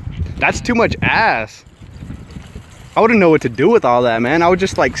 jeez. That's too much ass. I wouldn't know what to do with all that, man. I would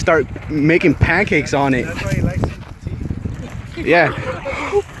just like start making pancakes on it. That's why he likes tea. Yeah.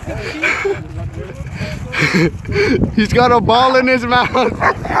 He's got a ball in his mouth.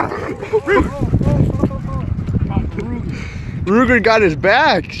 Ruger got his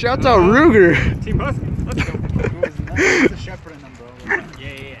back. Shouts out Ruger. Team Husky. Let's go. There's a shepherd in them, bro.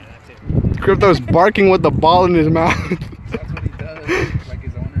 Yeah, that's it. Crypto's barking with the ball in his mouth. That's what he does, like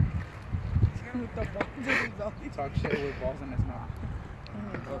his owner. He talks shit with balls in his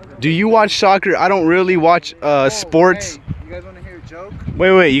mouth. Do you watch soccer? I don't really watch sports. Hey, you guys want to hear a joke?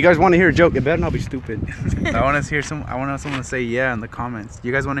 Wait, you guys want to hear a joke? It better not be stupid. I want someone to say yeah in the comments.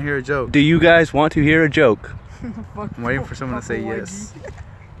 You guys want to hear a joke? Do you guys want to hear a joke? I'm waiting for someone to say yes.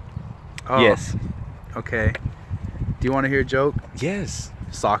 Oh, Yes. Okay. Do you want to hear a joke? Yes.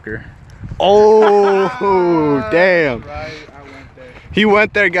 Soccer. Oh, damn. Right, I went there. He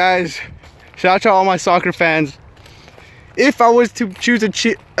went there, guys. Shout out to all my soccer fans. If I was to choose a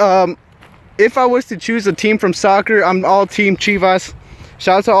team from soccer, I'm all team Chivas.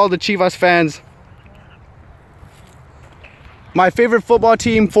 Shout out to all the Chivas fans. My favorite football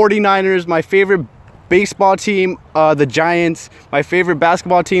team, 49ers. My favorite baseball team, the Giants. My favorite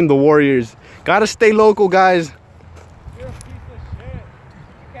basketball team, the Warriors. Gotta stay local, guys. You're a piece of shit. You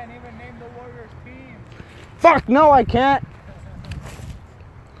can't even name the Warriors team. Fuck, no, I can't.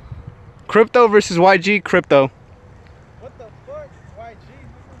 Krypto versus YG, Krypto. What the fuck? YG?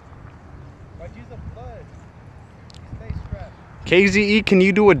 YG's a blood. Stay strapped. KZE, can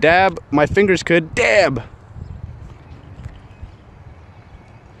you do a dab? My fingers could. Dab.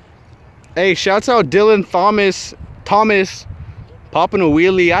 Hey, shouts out Dylan Thomas, popping a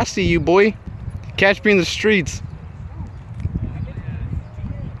wheelie. I see you, boy. Catch me in the streets.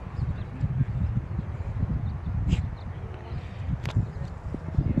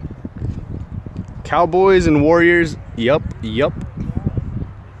 Cowboys and Warriors. Yup.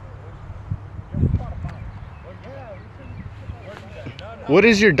 What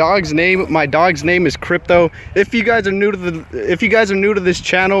is your dog's name? My dog's name is Krypto. If you guys are new to this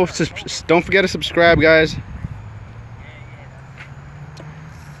channel, don't forget to subscribe, guys.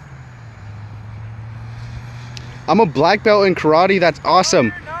 I'm a black belt in karate. That's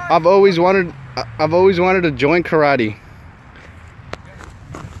awesome. I've always wanted to join karate.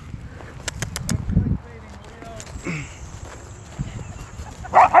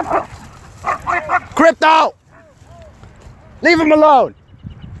 Krypto! Leave him alone.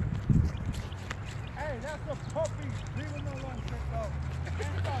 Hey, that's a puppy. Leave him alone, Krypto.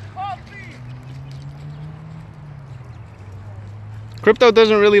 It's a puppy. Krypto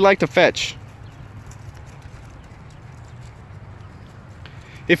doesn't really like to fetch.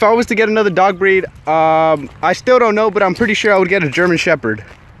 If I was to get another dog breed, I still don't know, but I'm pretty sure I would get a German Shepherd.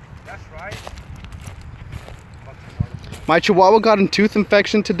 That's right. My Chihuahua got a tooth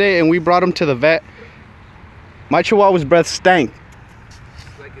infection today and we brought him to the vet. My Chihuahua's breath stank.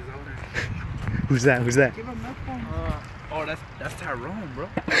 Like his owner. Who's that? Who's that? Give him milk phone. Oh, that's Tyrone, bro.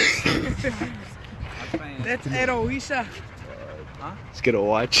 That's Eloisa. Let's get a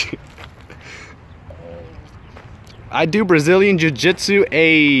watch. I do Brazilian Jiu-Jitsu.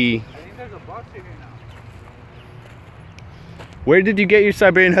 Where did you get your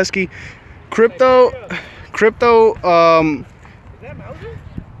Siberian Husky? Krypto. Is that Mauser?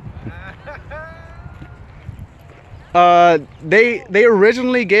 They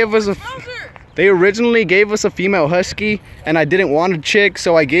originally gave us a female husky, and I didn't want a chick,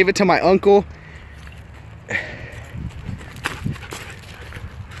 so I gave it to my uncle.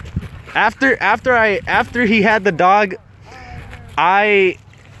 After he had the dog,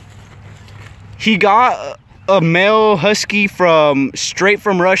 he got a male husky straight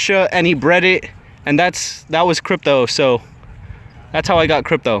from Russia, and he bred it, and that was Krypto. So that's how I got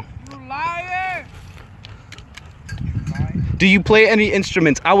Krypto. You liar! Do you play any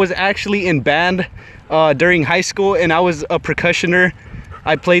instruments? I was actually in band during high school, and I was a percussioner.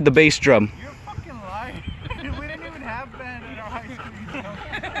 I played the bass drum. You're a fucking liar. We didn't even have band in our high school.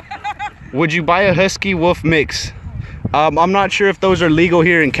 Would you buy a husky wolf mix? I'm not sure if those are legal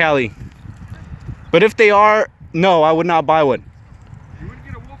here in Cali, but if they are, no, I would not buy one. You wouldn't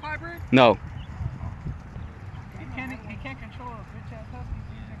get a wolf hybrid? No. He can't control a bitch ass husky.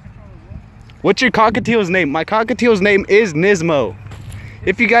 He can control a wolf. What's your cockatiel's name? My cockatiel's name is Nismo.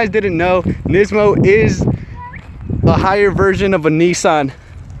 If you guys didn't know, Nismo is a higher version of a Nissan.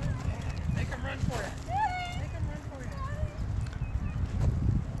 Make him run for it. Make him run for it.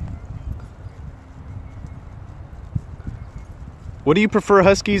 What do you prefer,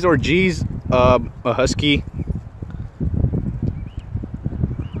 Huskies or G's? A Husky.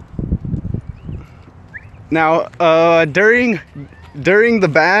 Now, during the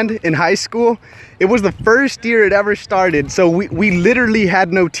band in high school, it was the first year it ever started, so we literally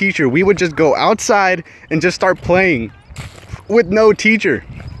had no teacher. We would just go outside and just start playing with no teacher.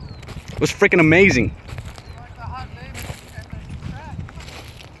 It was freaking amazing.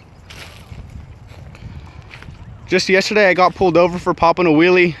 Just yesterday I got pulled over for popping a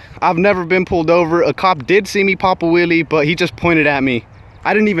wheelie. I've never been pulled over. A cop did see me pop a wheelie, but he just pointed at me.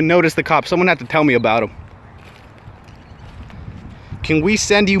 I didn't even notice the cop. Someone had to tell me about him. Can we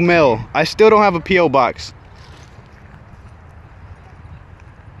send you mail? I still don't have a P.O. box.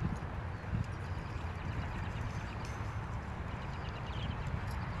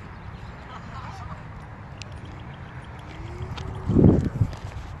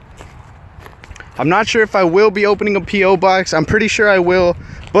 I'm not sure if I will be opening a P.O. box. I'm pretty sure I will,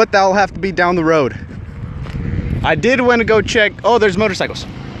 but that'll have to be down the road. I did want to go check. Oh, there's motorcycles.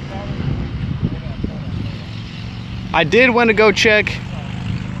 I did want to go check.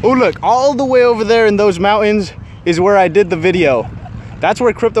 Oh, look, all the way over there in those mountains is where I did the video. That's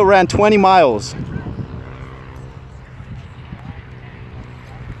where Krypto ran 20 miles.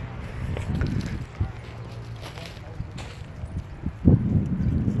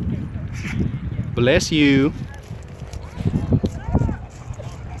 Bless you.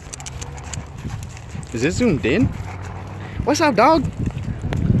 Is it zoomed in? What's up, dog?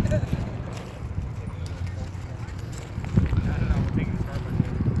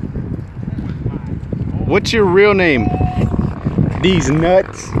 What's your real name? These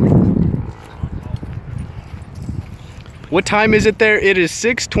nuts. What time is it there? It is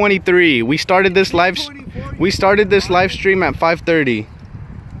 6:23. We started this live stream at 5:30.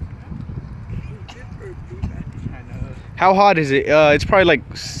 How hot is it? It's probably like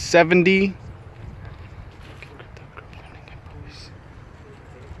 70.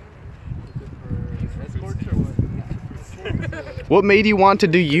 What made you want to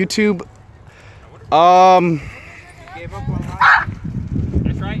do YouTube?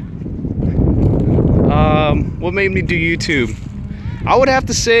 What made me do YouTube? I would have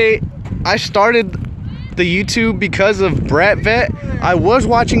to say I started the YouTube because of Brett Vet. I was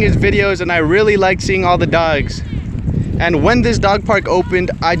watching his videos and I really liked seeing all the dogs. And when this dog park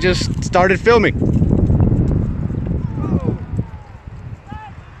opened, I just started filming.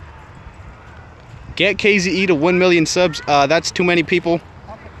 Get KZE to 1 million subs. That's too many people.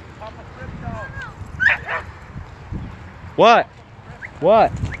 What?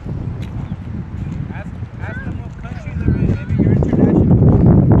 What? Ask them what country they're in. Maybe you're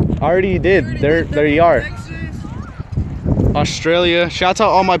international. Already did. There you are. Australia. Shout out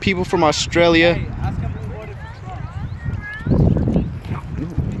all my people from Australia. Hey, ask them who voted for Trump.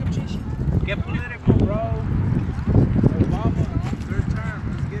 Get political, bro. Obama, third term.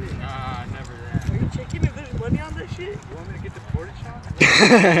 Let's get it. Never that. Are you checking if there's money on this shit? You want me to get deported, Sean?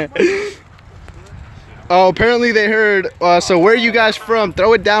 Oh, apparently they heard. So where are you guys from?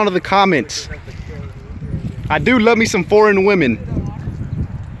 Throw it down in the comments. I do love me some foreign women.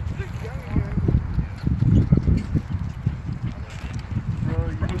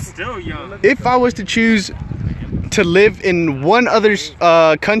 I'm still young. If I was to choose to live in one other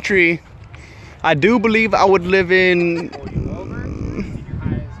country, I do believe I would live in.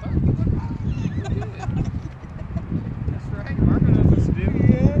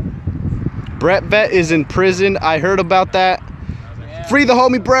 Brett Vet is in prison. I heard about that. Free the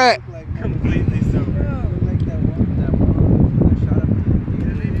homie Brett. Completely sober.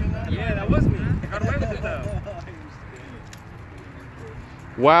 Yeah, that was me. I got away with it though.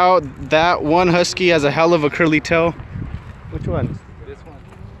 Wow, that one Husky has a hell of a curly tail. Which one? This one.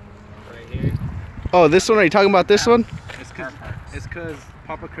 Right here. Oh, this one? Are you talking about this one? It's cause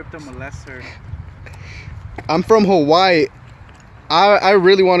Papa Krypto molests her. I'm from Hawaii. I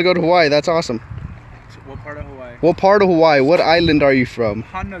really want to go to Hawaii. That's awesome. What part of Hawaii? What part of Hawaii? What island are you from?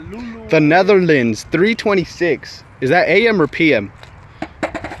 Honolulu. The Netherlands. 326. Is that AM or PM?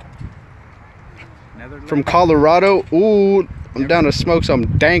 Netherlands. From Colorado. Ooh, I'm down to smoke some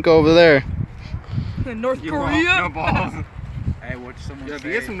dank over there. North You Korea. No balls. Hey, watch someone Yeah, if say.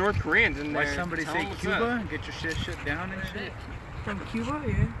 you get some North Koreans in there. Watch somebody tell say them what's Cuba up. and get your shit down and shit. From Cuba,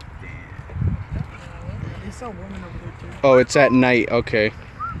 yeah. They saw women over there too. Oh, it's at night. Okay.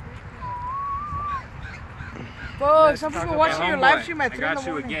 Fuck, some talk people about watching your Homeboy, live stream at I 3 in the got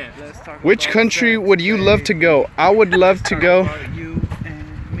you morning. again. Let's talk Which about country sex, would you love to baby. go? I would love to Talk go. about you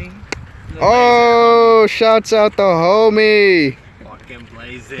and me. Oh, shouts out the homie. Fucking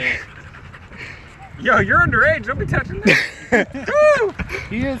blaze it. Yo, you're underage. Don't be touching that. Woo!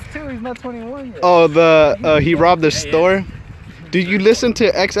 He is too. He's not 21 yet. Oh, he robbed the store. Did you listen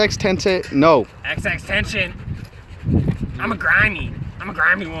to XX Tente? No. XX tension. I'm a grimy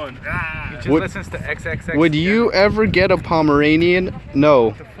one. Ah. He just Would- listens to XXX. Would you ever get a Pomeranian? No.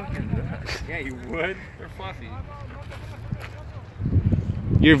 What the fuck is that? Yeah, you would. They're fluffy.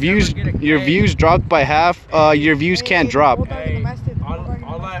 Your views dropped by half. Your views can't drop. Bulldog and the Mastiff. All Bulldog and the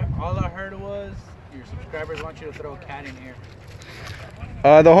Mastiff. I heard was your subscribers want you to throw a cat in here.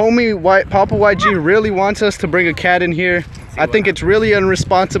 The homie Papa YG really wants us to bring a cat in here. I think it's really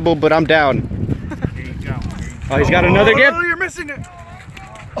irresponsible, but I'm down. Here you go. Oh, he's got another gift. Oh, you're missing it.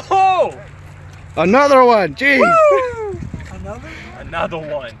 Oh! Another one. Jeez. Another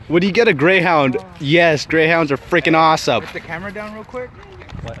one. Would you get a greyhound? Yes, greyhounds are freaking awesome. Put the camera down real quick.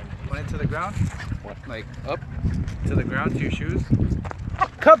 What? Point it to the ground. What? Like up to the ground to your shoes.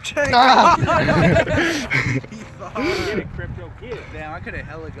 Cup check. Ah. Get it, Krypto. Get it. Damn, I could have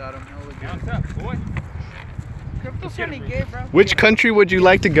hella got him. Hella Now good. what's up, boy? Crypto's funny gay, bro. Which country would you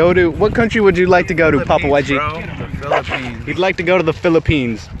like to go to? What country would you like to go to, Papa YG? Bro, the Philippines, He'd like to go to the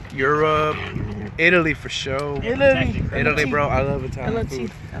Philippines. Europe, Italy for sure. Italy, bro. I love Italian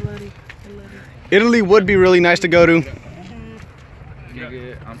food. Italy would be really nice to go to.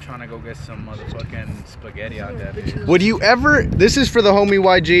 Nigga, I'm trying to go get some motherfucking spaghetti out there, bitch. Would you ever, this is for the homie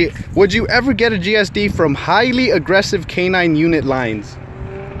YG, would you ever get a GSD from highly aggressive canine unit lines?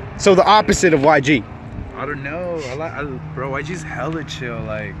 So the opposite of YG. I don't know. Bro, YG's hella chill.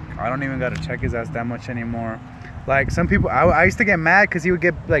 Like, I don't even gotta check his ass that much anymore. Like, some people, I used to get mad because he would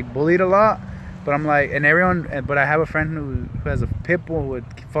get like bullied a lot. But I'm like, and everyone, but I have a friend who has a pit bull who would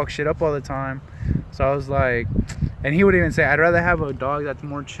fuck shit up all the time. So I was like, and he would even say, I'd rather have a dog that's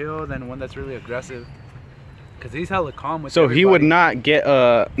more chill than one that's really aggressive. Because he's hella calm with So everybody. he would not get,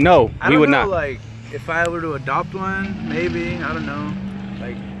 no, I he don't would know, not. Like, if I were to adopt one, maybe, I don't know.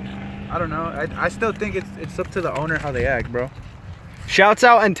 Like, I don't know. I still think it's up to the owner how they act, bro. Shouts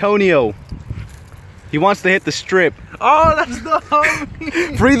out Antonio. He wants to hit the strip. Oh, that's the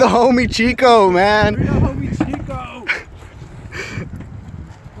homie. Free the homie Chico, man. Free the homie Chico.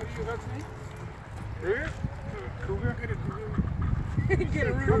 What do you have to me? Cougar? Get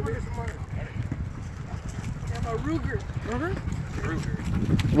a Ruger. I'm a Ruger.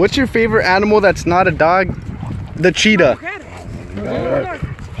 Ruger? What's your favorite animal that's not a dog? The cheetah. A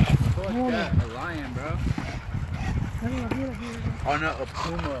lion, bro. Oh no, a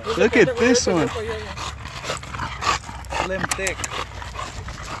puma. Look at this one. Slim thick.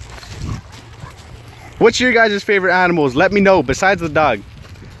 What's your guys' favorite animals? Let me know, besides the dog.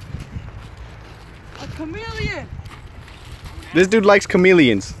 A chameleon. This dude likes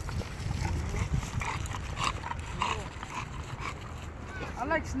chameleons. I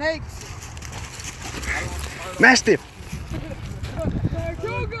like snakes. Mastiff.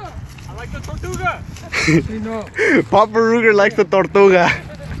 Tortuga. I like the tortuga. Papa Ruger likes the tortuga.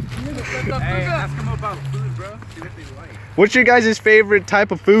 Hey, ask him about food, bro. See what they like. What's your guys' favorite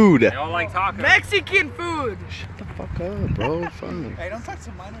type of food? They all like tacos. Mexican food. Shut the fuck up, bro. Fine. Hey, don't talk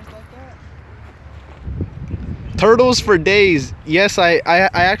to minors like that. Turtles for days. Yes, I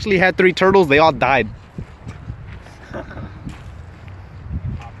actually had 3 turtles. They all died.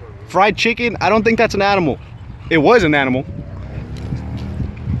 Fried chicken. I don't think that's an animal. It was an animal.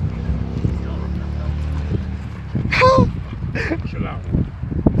 Chill out.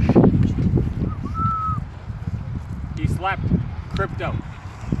 He slapped Krypto.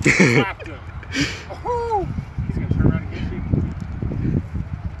 He slapped him. Oh, he's gonna turn around and get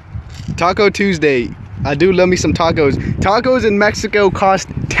you. Taco Tuesday. I do love me some tacos. Tacos in Mexico cost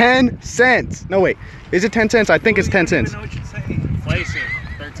 10 cents. No, wait. Is it 10 cents? I think it's 10 cents. Inflation,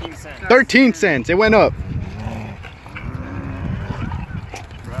 13 cents. 13 cents. It went up.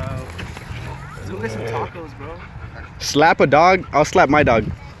 Bro. Let's go get some tacos, bro. Slap a dog. I'll slap my dog.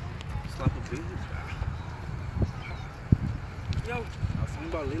 Slap a bitch. Yo. I was thinking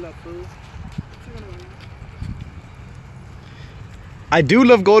about Lila food. I do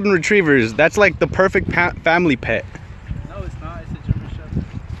love golden retrievers. That's like the perfect family pet. No, it's not. It's a German Shepherd.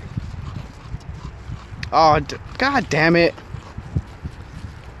 Oh, god damn it.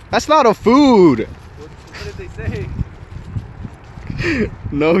 That's not a food. What did they say?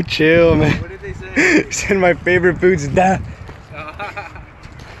 No, chill, man. What did they say? Said my favorite food's that.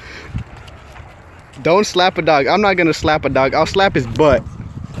 Don't slap a dog. I'm not gonna slap a dog. I'll slap his butt.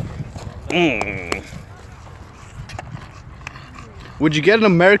 Would you get an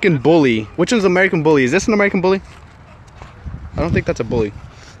American bully? Which one's American bully? Is this an American bully? I don't think that's a bully.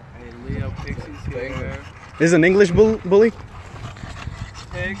 Hey, Leo, Pixie's here. This is an English bully?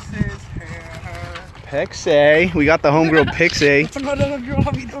 Pixie's here. Pixie. We got the homegirl Pixie. No, don't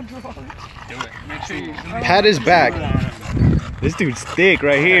draw me, don't draw me. Do it. Make sure you Pat his back. This dude's thick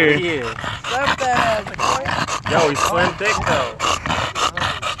right here. Yeah. Slap that boy. Yo, he's slim thick though.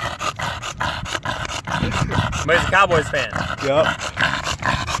 But he's a Cowboys fan. Yup.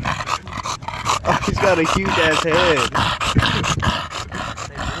 Oh, he's got a huge ass head.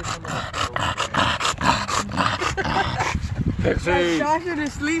 Pixie. Josh in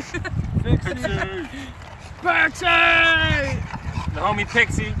his sleep. Pixie. Pixie! The homie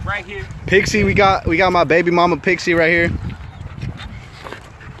Pixie right here. Pixie, we got my baby mama Pixie right here.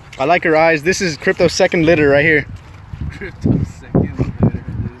 I like her eyes. This is Krypto's second litter right here. Krypto's second litter.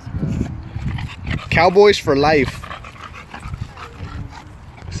 This guy. Cowboys for life.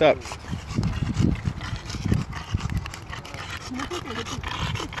 What's up?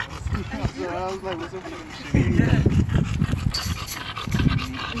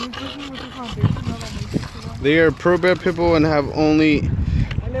 They are purebred pitbull and have only...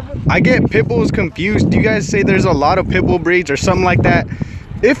 I get pitbulls confused. Do you guys say there's a lot of pitbull breeds or something like that?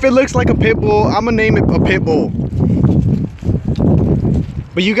 If it looks like a pitbull, I'm gonna name it a pitbull.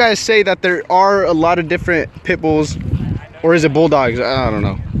 But you guys say that there are a lot of different pitbulls, or is it bulldogs? I don't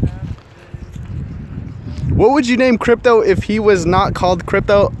know. What would you name Krypto if he was not called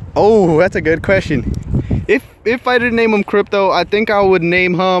Krypto? Oh, that's a good question. If I didn't name him Krypto, I think I would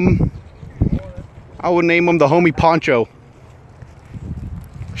name him the homie Poncho.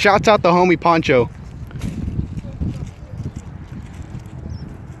 Shouts out the homie Poncho.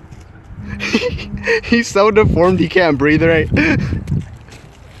 He's so deformed he can't breathe right.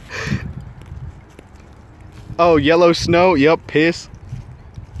 Oh, yellow snow. Yep, piss.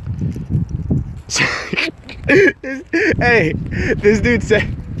 Hey, this dude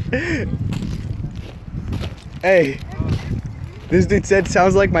said. Hey, this dude said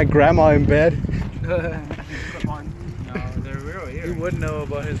sounds like my grandma in bed. No, they're real. You would know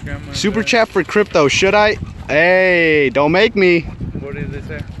about his grandma. Super chat for Krypto. Should I? Hey, don't make me. What did they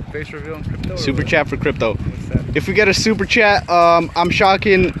say? Face reveal on Krypto? Super chat for Krypto. What's that? If we get a super chat, I'm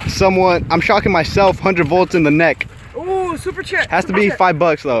shocking someone. I'm shocking myself. 100 volts in the neck. Ooh, super chat. Has to be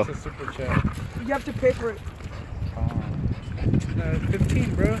 $5 though. It's a super chat. You have to pay for it.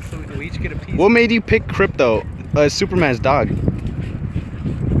 15, bro. So we each get a piece. What made you pick Krypto? Superman's dog.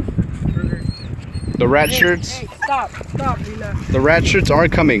 The rat shirts. Hey, stop, Lila. The rat shirts are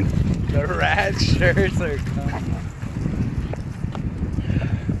coming. The rat shirts are coming.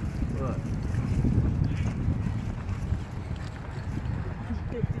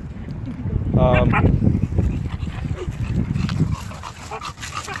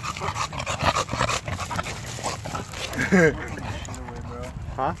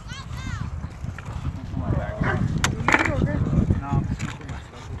 Huh?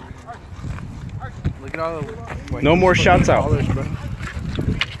 Look at all the No more shouts out. collars, bro.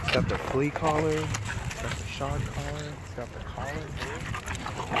 It's got the flea collar. It's got the shod collar. It's got the collar.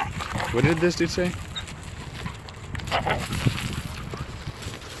 What did this dude say?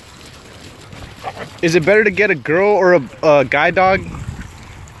 Is it better to get a girl or a guy dog?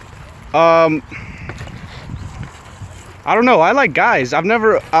 I don't know. I like guys.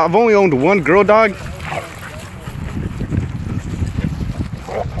 I've only owned one girl dog.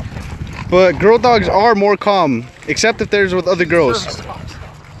 But girl dogs are more calm, except if they're with other girls.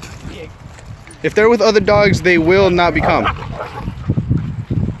 If they're with other dogs, they will not be calm.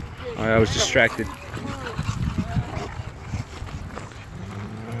 Oh, I was distracted.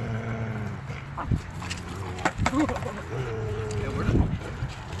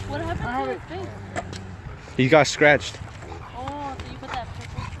 What happened to his face? He got scratched. Oh, so you put that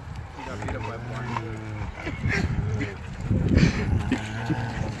purple. He got beat up by Barney.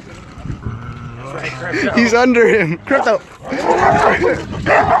 He's under him. Krypto.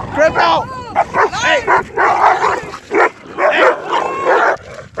 Krypto. Hey.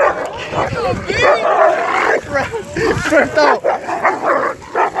 Krypto.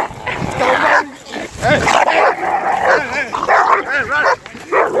 Hey.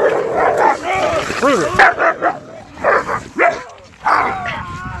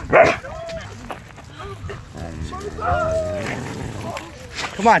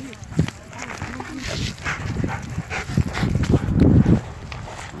 Come on.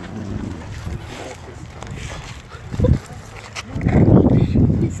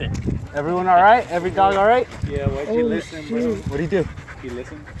 Everyone all right? Every dog all right? Yeah, why'd you listen, bro? What do you do? You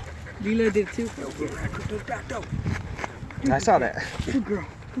listen? Lila did too. I saw that. Good girl.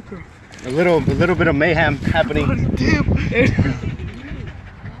 Good girl. A little bit of mayhem happening. Yeah,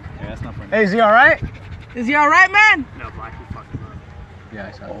 that's not funny. Hey, is he all right? Is he alright, man? No, Blackie fucking up. Yeah,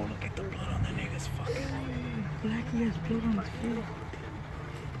 I saw it. Look at the blood on the nigga's fucking. Blackie has blood on his face.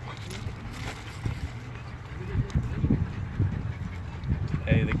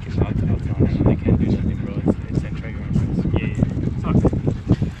 Hey, they can not tell them. They can't do nothing, bro. It's in trigger. Yeah.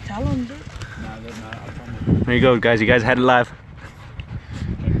 Tell him, dude. Nah, they're not. I'll tell them. There you go, guys. You guys had it live.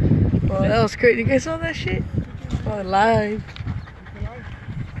 Oh, that was crazy. You guys saw that shit? Oh, live.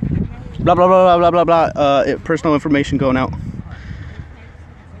 Blah blah blah blah blah blah blah. Personal information going out.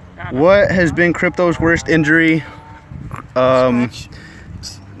 What has been Krypto's worst injury? The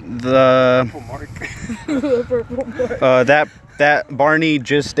that Barney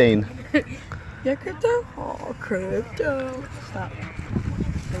jizz stain. Yeah, Krypto? Oh, Krypto. Stop.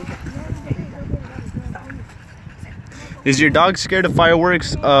 Is your dog scared of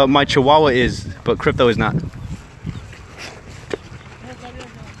fireworks? My Chihuahua is, but Krypto is not.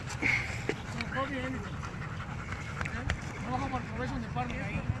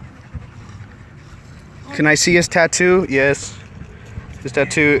 Can I see his tattoo? Yes. His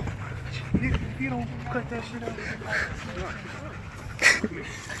tattoo. You don't cut that shit out.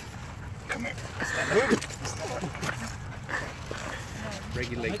 Come here.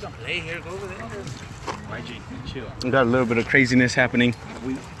 Regulate. Play here, go over there. YG, chill. We got a little bit of craziness happening. I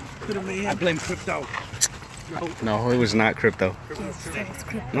blame Krypto. No, it was not Krypto. Yes, it was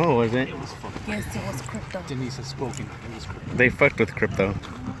Krypto. No, it wasn't. Yes, it was Krypto. Denise has spoken. It was Krypto. They fucked with Krypto.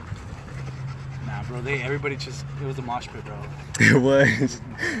 Nah, bro, everybody just, it was a mosh pit, bro. It was. You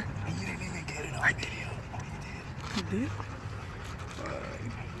didn't even get it on video. You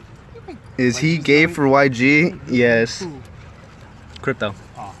did? Is he gay for YG? Yes. Krypto.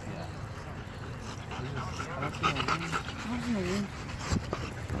 Oh,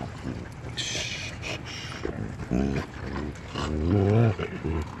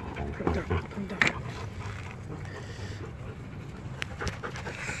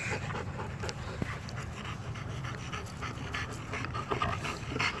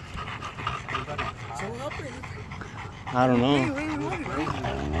 I don't know.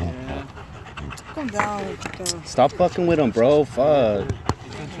 Calm down, Krypto. Stop fucking with him, bro. Fuck. You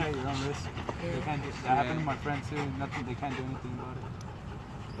can't try your own risk. They can't do, that happened to my friend too. Nothing, they can't do anything about it.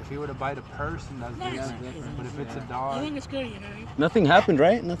 If he were to bite a person, that's different. But if it's a I dog, think it's good, you know. Nothing happened,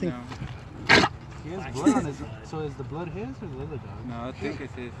 right? Nothing. he has blood on his. So is the blood his or the other dog? No, I think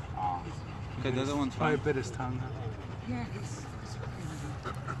it's his. Oh, Because the other one's probably fine. bit his tongue. So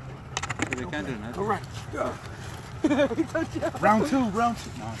they can't do nothing. Round two.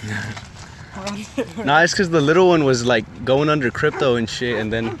 No. Nah, it's because the little one was like going under Krypto and shit,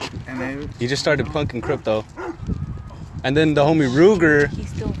 and then And then he just started punking Krypto. And then the homie Ruger, He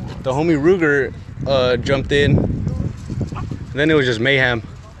still wants. jumped in. And then it was just mayhem.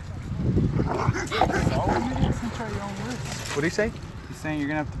 What do you say? he's saying you're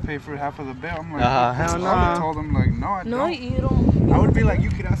gonna have to pay for half of the bill. I'm like, Hell no. I told him like, no, I No, don't. you don't. I would be like, you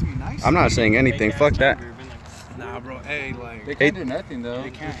could ask me nice. I'm not saying anything. Fuck that. Nah, bro. Hey, like, They can't do nothing though.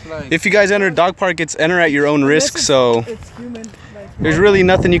 They can't. It's like, If you guys enter a dog park, it's enter at your own risk. So It's human. Like, there's really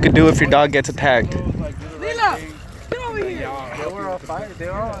nothing you could do if your dog gets attacked. Lila, get over here. fight. They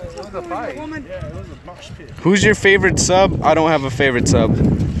all. It was a fight. Woman. Who's your favorite sub? I don't have a favorite sub.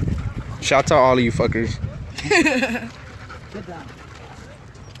 Shout out all of you fuckers. They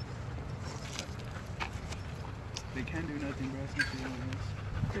can't do nothing, bro. Since you want this.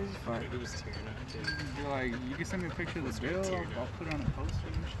 Crazy fight. It was tearing up too. You're like, you can send me a picture of the bill. I'll put it on a poster.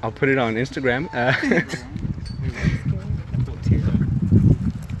 I'll put it on Instagram.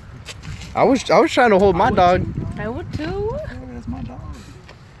 I was trying to hold my dog. I would too. Yeah, that's my dog.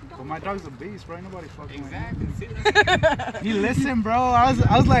 But my dog's a beast, bro. Ain't nobody fucking with him. Exactly. He listened, bro. I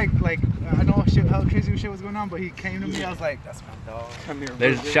was like, I know shit, how crazy shit was going on, but he came to me. I was like, that's my dog. Come here.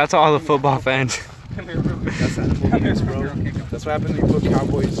 There's shout out all the football fans. Come here, real quick. That's animal, bro. That's what happens when you put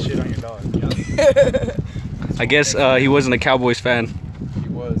Cowboys shit on your dog. I guess he wasn't a Cowboys fan. He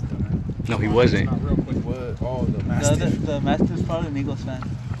was, though, man. No, he wasn't. Not real quick. He was. Oh, the Mastiff. The Mastiff's probably an Eagles fan.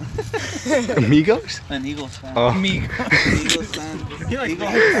 Amigos? An Eagles fan. Oh. Eagles fan.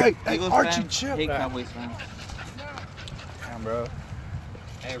 Eagles Archie, fan. chill, Hate bro. Cowboys fan. Damn, bro.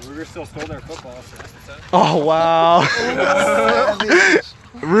 Hey, Ruger still stole their football, so that's what's up. Oh wow.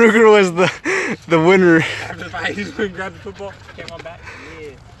 Ruger was the winner. After the fight, he just went and grabbed the football, came on back. Yeah.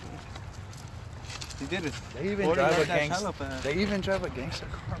 He did it. They even drive a gangster. They even drive a gangster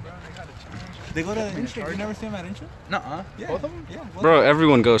car, bro. They got a challenge. They go to InShape. You never see them at InShape? Nuh-uh. Yeah. Both of them? Yeah. both Bro,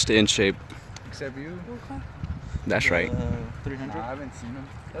 everyone goes to InShape. Except you. That's right. 300. Nah, I haven't seen them.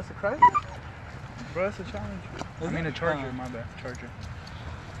 That's a crazy. Bro, that's a challenge. I mean a Charger, my bad. Charger.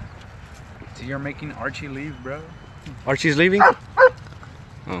 So you're making Archie leave, bro? Archie's leaving?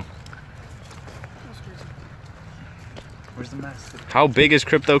 Oh. Where's the mask? How big is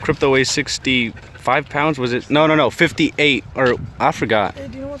Krypto? Krypto weighs 65 pounds, was it? No, 58. Or, I forgot. Hey,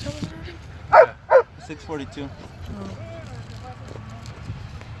 do you know what time it is already? 642.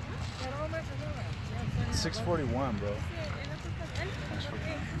 641, bro.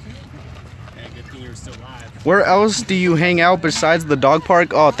 Hey, good thing you're still alive. Where else do you hang out besides the dog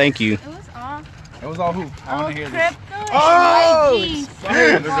park? Oh, thank you. It was all. It was all who? I want to hear this. Krypto. Oh!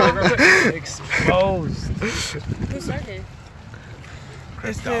 Exposed. Who started?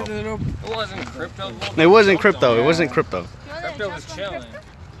 It's the little. It wasn't Crypto. It wasn't Krypto. It wasn't Krypto. Crypto was chilling.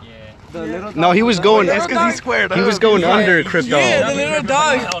 Yeah. No, he was going. That's because he squared up. He was going under Krypto. Yeah, the little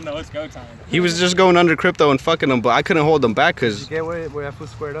dog. Hell no, it's go time. He was just going under Krypto and fucking him, but I couldn't hold him back Did you because get where that fool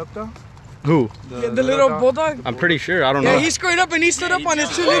squared up, though? who? Yeah, the little dog? bulldog. I'm pretty sure. I don't Yeah, know. he squared up and he stood up on his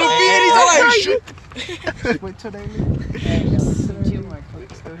two little feet and he's all like, shoot. Wait till they leave.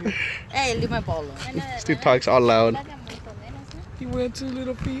 Hey, leave my ball alone. This dude talks all loud. He went two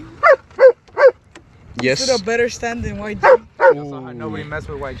little feet. Yes. Stood up better stand than white. Nobody messed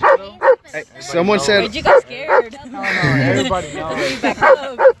with white though. Hey, someone said. Wait, you got scared. No, everybody knows. Back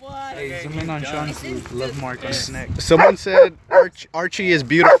up. What? Hey, zoom in on Sean's love mark on his neck. Someone said Archie is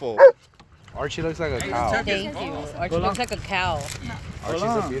beautiful. Archie looks like a cow. Thank you. Archie looks like a cow. Archie's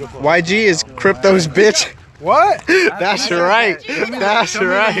a beautiful. YG is Krypto's bitch. What? That's right. That's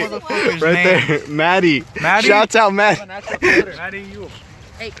right. Right there, Maddie. Maddie? Shouts out, Maddie. Maddie, you.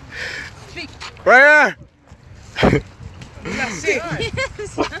 Hey, speak. Right here.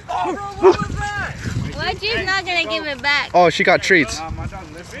 Why you not gonna give it back? Oh, she got treats. My dog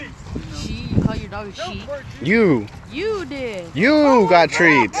listening. She, you call your dog a she. You did. got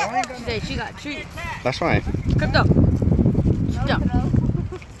treats. She said she got treats. That's fine. Krypto. Jump.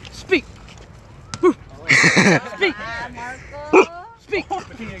 Speak. Speak. Speak.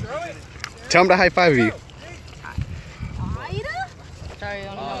 Tell him to high five you. Sorry, I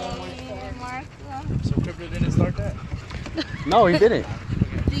only got one more. So Krypto didn't start that? No, he didn't.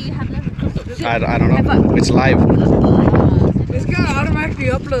 Do you have another Krypto? I don't know. It's live. It's gonna automatically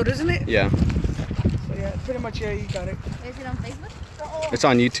upload, isn't it? Yeah. So yeah, pretty much, yeah, you got it. Is it on Facebook? It's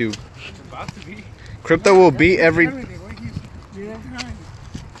on YouTube. It's about to be. Krypto will beat every.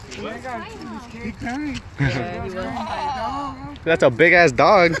 Keep crying. Yeah, he will. That's a big ass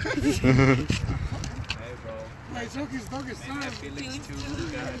dog. Hey, bro.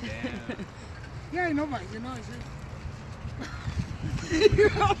 Yeah, I know, man. You know,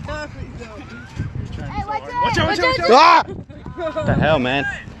 Watch out! Ah! What the hell, man?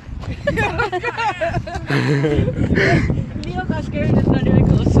 Leo got scared and just not even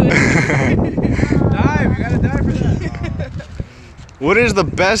close to it. Dive, you gotta die for that. What is the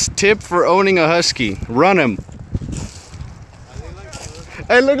best tip for owning a husky? Run him.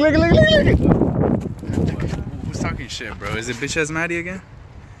 Hey, look. Who's talking shit, bro? Is it bitch ass Maddie again?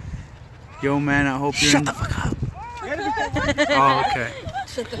 Yo, man, I hope you're. Shut the fuck up. Oh, okay.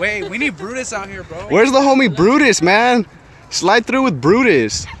 Wait, we need Brutus out here, bro. Where's the homie Brutus, man? Slide through with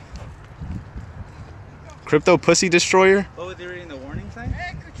Brutus. Krypto Pussy Destroyer? Oh, they're reading the warning?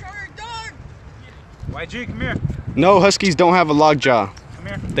 YG, come here. No, Huskies don't have a lockjaw. Come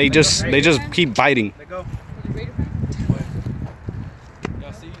here. They just keep biting. Let go.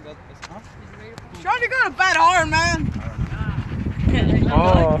 Y'all see? That's huh? Sean, you got a bad arm, man.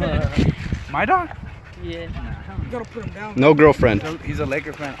 Oh, my dog? Yeah. You gotta put him down. No girlfriend. He's a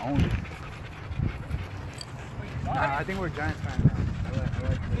Laker fan only. Nah, I think we're Giants fans now. I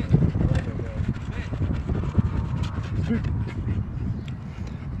like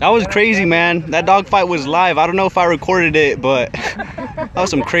That was crazy, man. That dog fight was live. I don't know if I recorded it, but that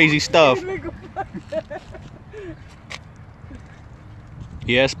was some crazy stuff.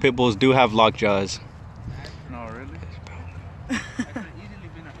 Yes, pit bulls do have lockjaws. No, really?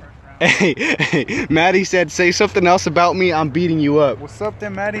 Hey, Maddie said, say something else about me, I'm beating you up. What's up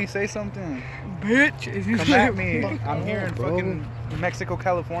then, Maddie? Say something. Bitch. Come at me. I'm here in fucking Mexico,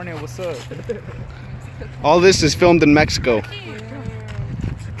 California. What's up? All this is filmed in Mexico.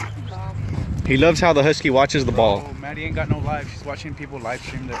 He loves how the Husky watches the ball. Oh, Maddie ain't got no live. She's watching people live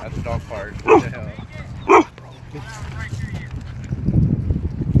stream at the dog park. What the hell? Why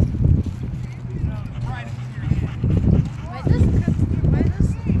does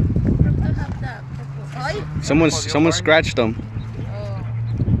Krypto have that purple eye? Someone scratched him.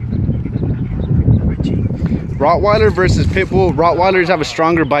 Rottweiler versus pit bull. Rottweilers have a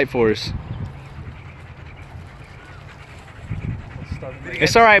stronger bite force.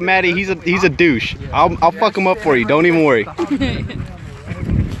 It's all right, Maddie. He's a douche. I'll fuck him up for you. Don't even worry. Who's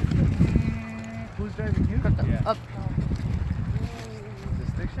driving you? Krypto, up. Is it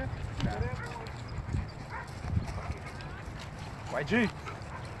stick shift? YG.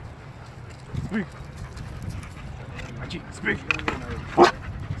 Speak. YG, speak.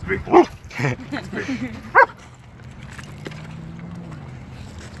 Speak.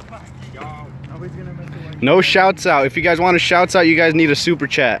 Nobody's gonna mess with YG. No shouts out. If you guys want to shouts out, you guys need a super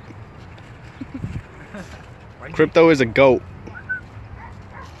chat. Krypto is a goat.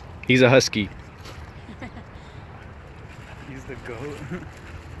 He's a Husky. He's the goat.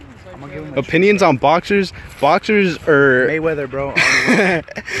 I'm gonna give him a Opinions on boxers? Boxers are Mayweather, bro.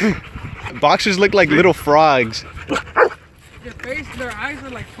 boxers look like little frogs. Their face, their eyes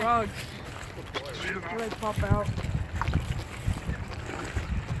are like frogs. They like pop out.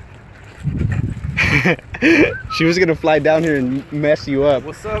 She was gonna fly down here and mess you up.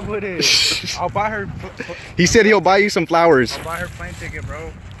 What's up with it? I'll buy her. He said he'll buy you some flowers. I'll buy her plane ticket,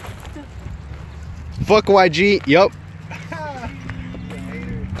 bro. Fuck YG. Yup.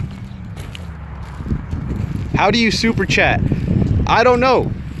 How do you super chat? I don't know.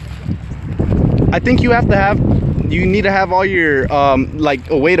 I think you need to have all your like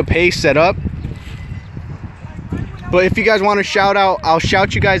a way to pay set up. But if you guys want to shout out, I'll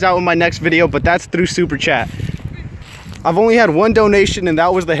shout you guys out in my next video, but that's through super chat. I've only had one donation, and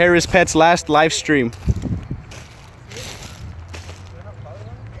that was the Harris Pets last live stream.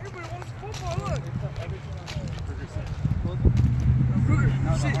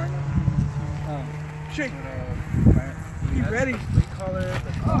 Shake. You ready? The collar,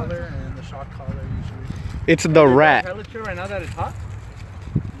 the collar, and the shock collar usually. It's the rat. Temperature right now that it's hot?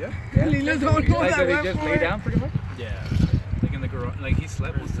 Yeah. Really, let's don't know Like, that do they wet just for lay it. down pretty much? Yeah. Like in the garage. Like he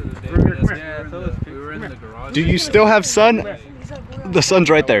slept most of the day. Come here, come Yeah, here. we were in the garage. Do you still have sun? The sun's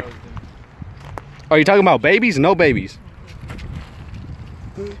right there. Are you talking about babies? No babies.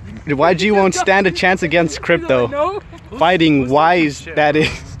 YG won't stand a chance against Krypto. No. Fighting wise that is.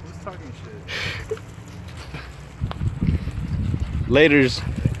 Who's talking shit? Laters.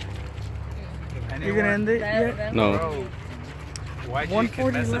 You're gonna end it? Yeah. No. Bro, YG 140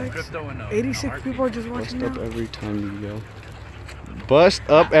 can mess up likes. Krypto in a 86 people are just watching Bust up now. every time you yell. Bust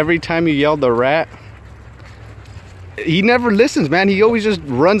up every time you yell the rat. He never listens, man. He always just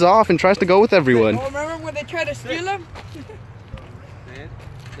runs off and tries to go with everyone. Oh, remember when they tried to steal him?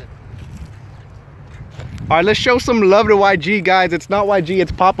 All right, let's show some love to YG, guys. It's not YG,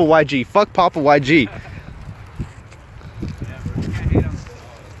 it's Papa YG. Fuck Papa YG.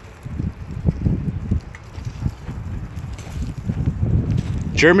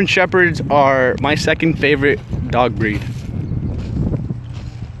 German Shepherds are my second favorite dog breed.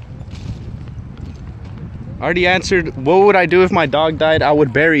 I already answered, what would I do if my dog died? I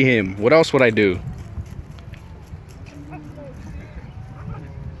would bury him. What else would I do?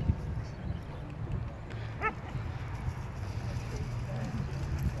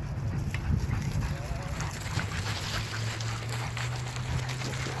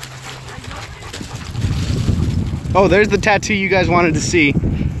 Oh, there's the tattoo you guys wanted to see.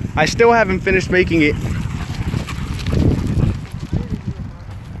 I still haven't finished making it.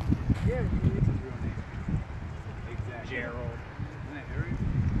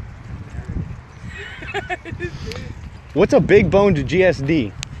 What's a big boned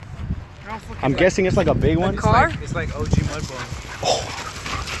GSD? I'm guessing it's like a big one. Car? It's like OG Mudbone.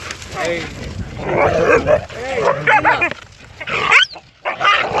 Hey.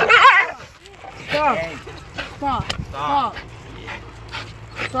 Stop. Stop. Stop.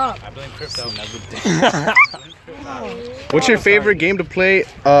 Stop. I blame Krypto. What's your favorite game to play?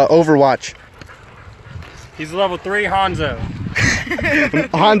 Overwatch. He's level 3 Hanzo.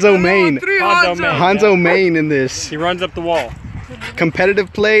 Hanzo main. Hanzo main. Hanzo main in this. He runs up the wall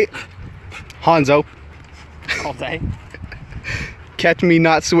Competitive play. Hanzo. all day. Catch me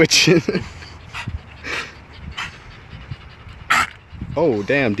not switching. Oh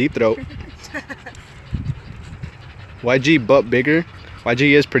damn, deep throat. YG butt bigger.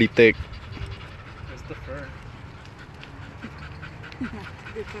 YG is pretty thick. It's the fur.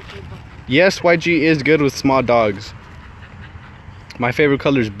 Yes, YG is good with small dogs. My favorite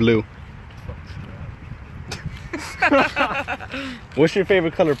color is blue. What's your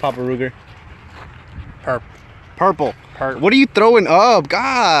favorite color, Papa Ruger? Purple. What are you throwing up?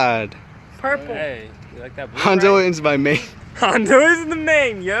 God. Purple. Hey, you like that blue? Hanzo right? is my main. Hanzo is the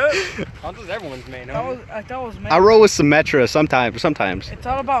main, yup. Hanzo's everyone's main, huh? I thought it was May. I roll with Symmetra sometimes. It's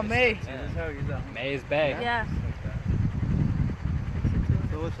all about May. May is bag. Yeah.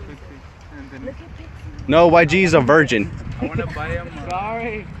 No, YG is a virgin. I want to buy him.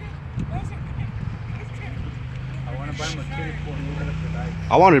 Sorry. I want to buy him a kiddie pool and look at the dice.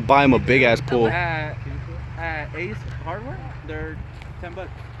 I wanted to buy him a big ass pool. At Ace Hardware, they're $10.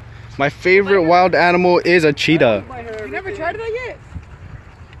 My favorite wild animal is a cheetah. You never tried that yet?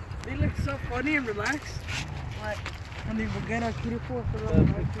 They look so funny and relaxed. Like, when they will get a kitty pool for them. I don't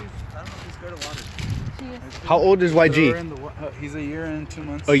know if he's scared of water. How old is YG? He's a year and 2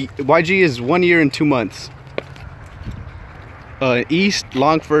 months. YG is 1 year and 2 months. East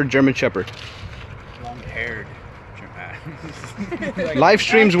Longford German Shepherd. Long-haired. Live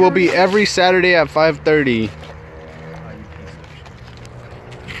streams will be every Saturday at 5:30.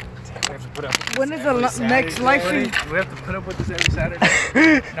 When is the next live stream? We have to put up with this every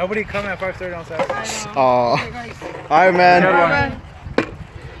Saturday. Nobody come at 5:30 on Saturday. Aw. Alright, man.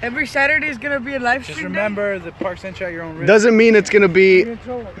 Every Saturday is gonna be a live stream. Just remember, the park's entry at your own risk. Doesn't mean it's gonna be.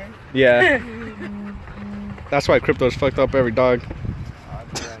 Control, okay? Yeah. That's why Krypto's fucked up every dog.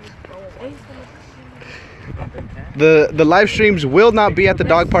 The live streams will not be at the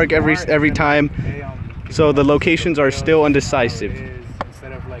dog park every time, so the locations are still undecisive.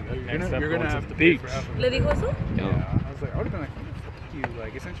 Instead of like, Next up, you're going gonna to have the to pay beach. for half of ¿Le it. dijo eso? Yeah. I was like, I would've been like, fuck you,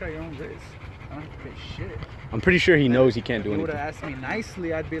 like it's entry at your own risk. I don't have to pay shit. I'm pretty sure he knows he can't If do you would have anything. asked me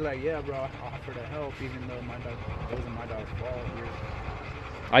nicely, I'd be like, yeah, bro, I'll offer to help, even though my dog, it wasn't my dog's fault.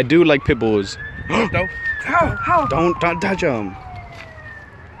 I do like pit bulls. Dope. How? Don't touch him.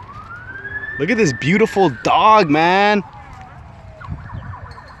 Look at this beautiful dog, man.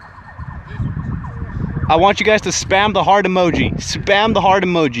 I want you guys to spam the heart emoji. Spam the heart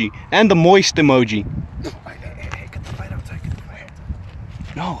emoji. And the moist emoji. Hey, get the light outside, get the light.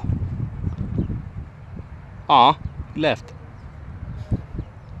 No. Aw, left.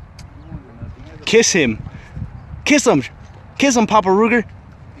 Kiss him. Kiss him. Kiss him, Papa Ruger.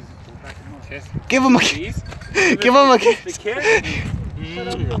 Kiss. Give him a Please? Give him a kiss. The kiss?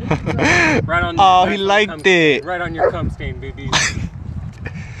 Right on. Oh, right he on liked cum- it. Right on your cum stain, baby.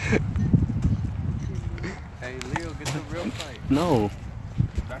 Hey, Leo, get the real fight. No.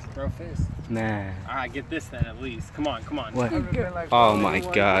 That's throw fist. Nah. Alright, get this then at least. Come on, come on. What? Oh my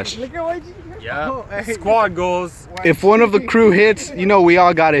gosh. Look at YG. Yeah. Oh, hey. Squad goals. If one of the crew hits, you know we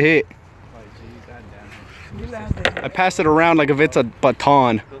all got to hit. I pass it around like if it's a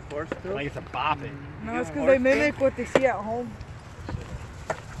baton. Like it's a bopping. No, it's because they mimic what they see at home.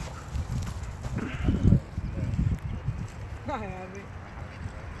 I have it.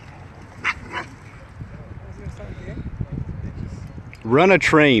 Run a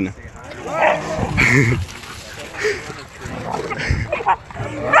train.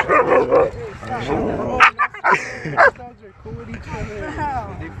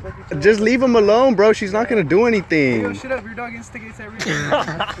 Just leave him alone, bro. She's not gonna do Yo, anything. shut up, your dog instigates everything.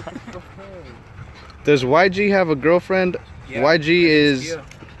 Does YG have a girlfriend? Yeah,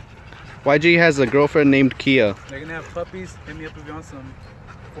 YG has a girlfriend named Kia. They're gonna have puppies. Hit me up if you want some.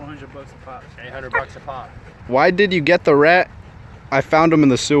 $400 a pop. $800 a pop. Why did you get the rat? I found him in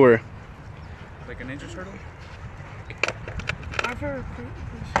the sewer. Like a Ninja Turtle? My favorite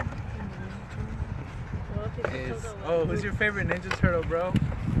Who's your favorite Ninja Turtle, bro?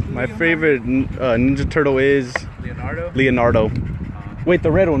 My favorite Ninja Turtle is Leonardo? Leonardo. Wait,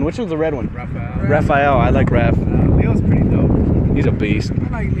 the red one. Which one's the red one? Raphael. Raphael. I like Raph. Leo's pretty dope. He's a beast. I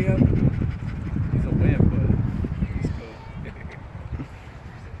like Leo. He's a wimp.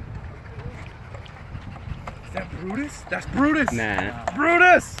 Brutus? That's Brutus. Nah.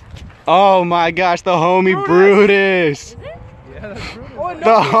 Brutus. Oh my gosh, the homie Brutus. Yeah, that's Brutus. Oh, no.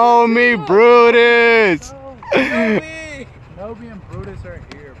 The homie Brutus. Nobi and Brutus are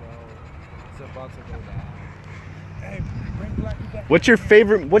here, bro. It's about to go down. Hey, bring Blackie back. What's your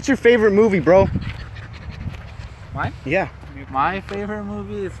favorite movie, bro? Mine? Yeah. My favorite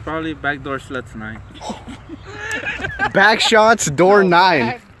movie is probably Backdoor Sluts 9. Back shots, door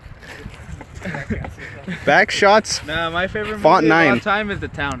 9. Back shots. Nah, my favorite Font movie of 9. all time is The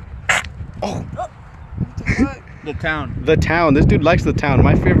Town. Oh. The Town. The Town. This dude likes The Town.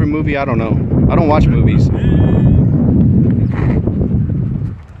 My favorite movie, I don't know. I don't watch movies. Gay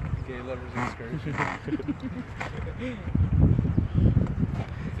lovers excursion.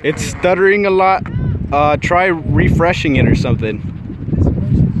 It's stuttering a lot. Try refreshing it or something.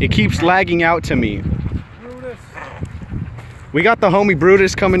 It keeps lagging out to me. Brutus. We got the homie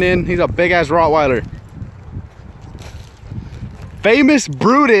Brutus coming in. He's a big ass Rottweiler. Famous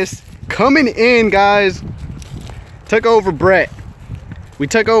Brutus coming in, guys. Took over Brett. We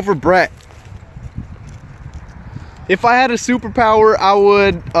took over Brett. If I had a superpower, I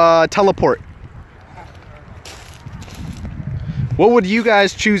would teleport. What would you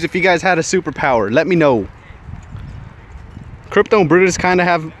guys choose if you guys had a superpower? Let me know. Krypto and Bruttus kind of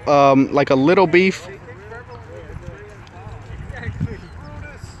have like a little beef.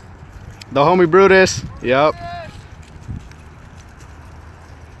 The homie Bruttus. Yep.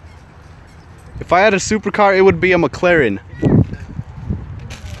 If I had a supercar, it would be a McLaren.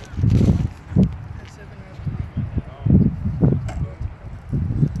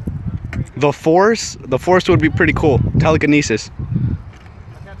 The Force would be pretty cool. Telekinesis.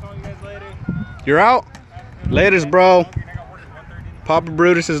 You're out? Laters, bro. Papa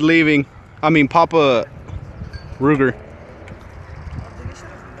Bruttus is leaving. I mean, Papa Ruger.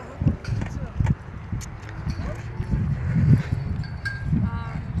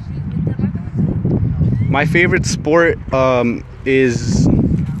 My favorite sport is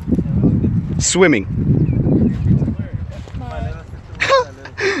swimming.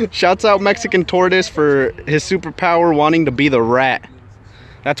 Shouts out Mexican Tortoise for his superpower wanting to be the rat.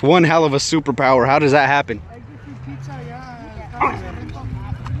 That's one hell of a superpower. How does that happen?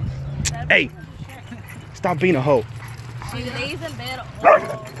 Hey, stop being a hoe.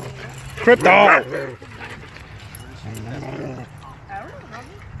 Krypto.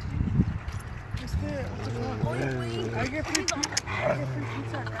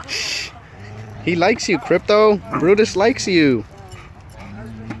 He likes you, Krypto. Bruttus likes you.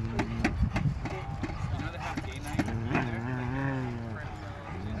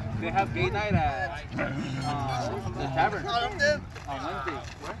 They have gay night at the tavern on Wednesday.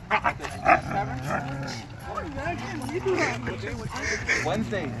 Where? At the tavern?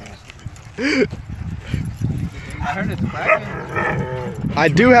 Wednesday. I heard it's cracking. I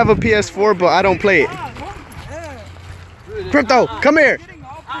do have a PS4, but I don't play it. Krypto, come here.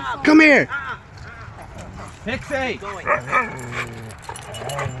 Come here. Pixie.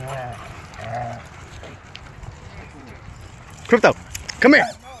 Krypto, come here.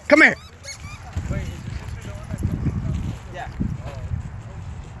 Come here.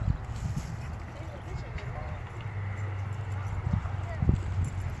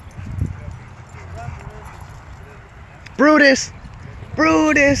 Bruttus.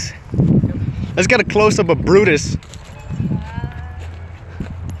 Bruttus. Let's get a close-up of Bruttus.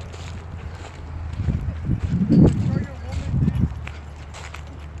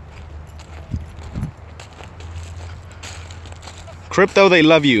 Krypto, they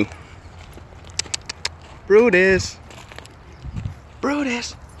love you. Bruttus.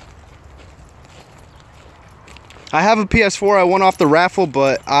 Bruttus. I have a PS4. I won off the raffle,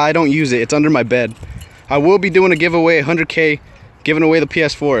 but I don't use it. It's under my bed. I will be doing a giveaway, 100K, giving away the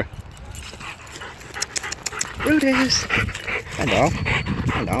PS4. Bruttus. Hello.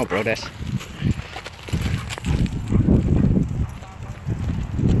 Hello, Bruttus.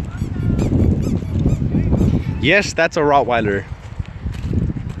 Yes, that's a Rottweiler.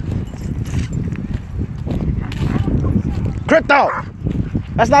 Krypto!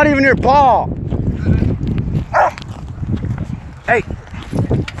 That's not even your ball! Hey!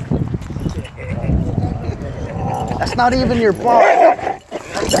 That's not even your ball!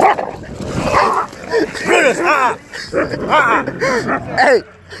 Bruttus! Hey!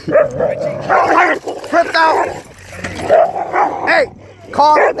 Krypto! Hey!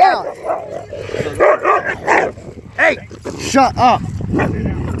 Calm down! Hey! Shut up!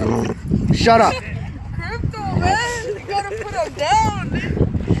 Shut up! Krypto, man! You gotta put him down!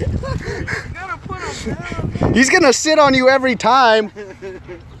 You gotta put him down! He's gonna sit on you every time.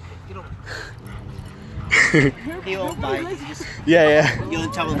 He won't bite. He just Yeah. you'll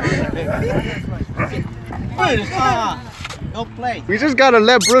tell him. Don't play. We just gotta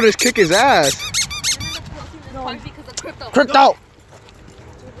let Brutus kick his ass. Because of crypto. Krypto!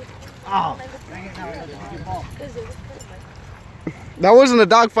 Oh. That wasn't a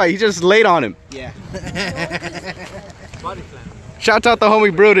dog fight. He just laid on him. Yeah. Shout out the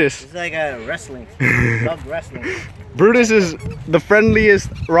homie Brutus. It's like a wrestling. Dog wrestling. Brutus is the friendliest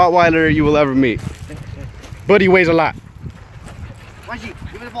Rottweiler you will ever meet. But he weighs a lot. YG,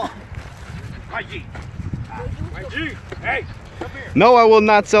 give me the ball. YG. YG. Hey, come here. No, I will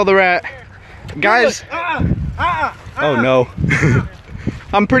not sell the rat. Guys. Oh no.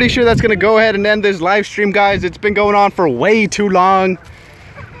 I'm pretty sure that's gonna go ahead and end this live stream, guys. It's been going on for way too long.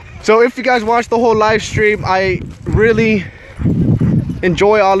 So if you guys watched the whole live stream, I really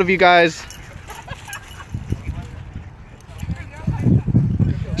enjoy all of you guys.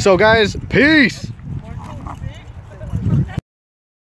 So guys, peace.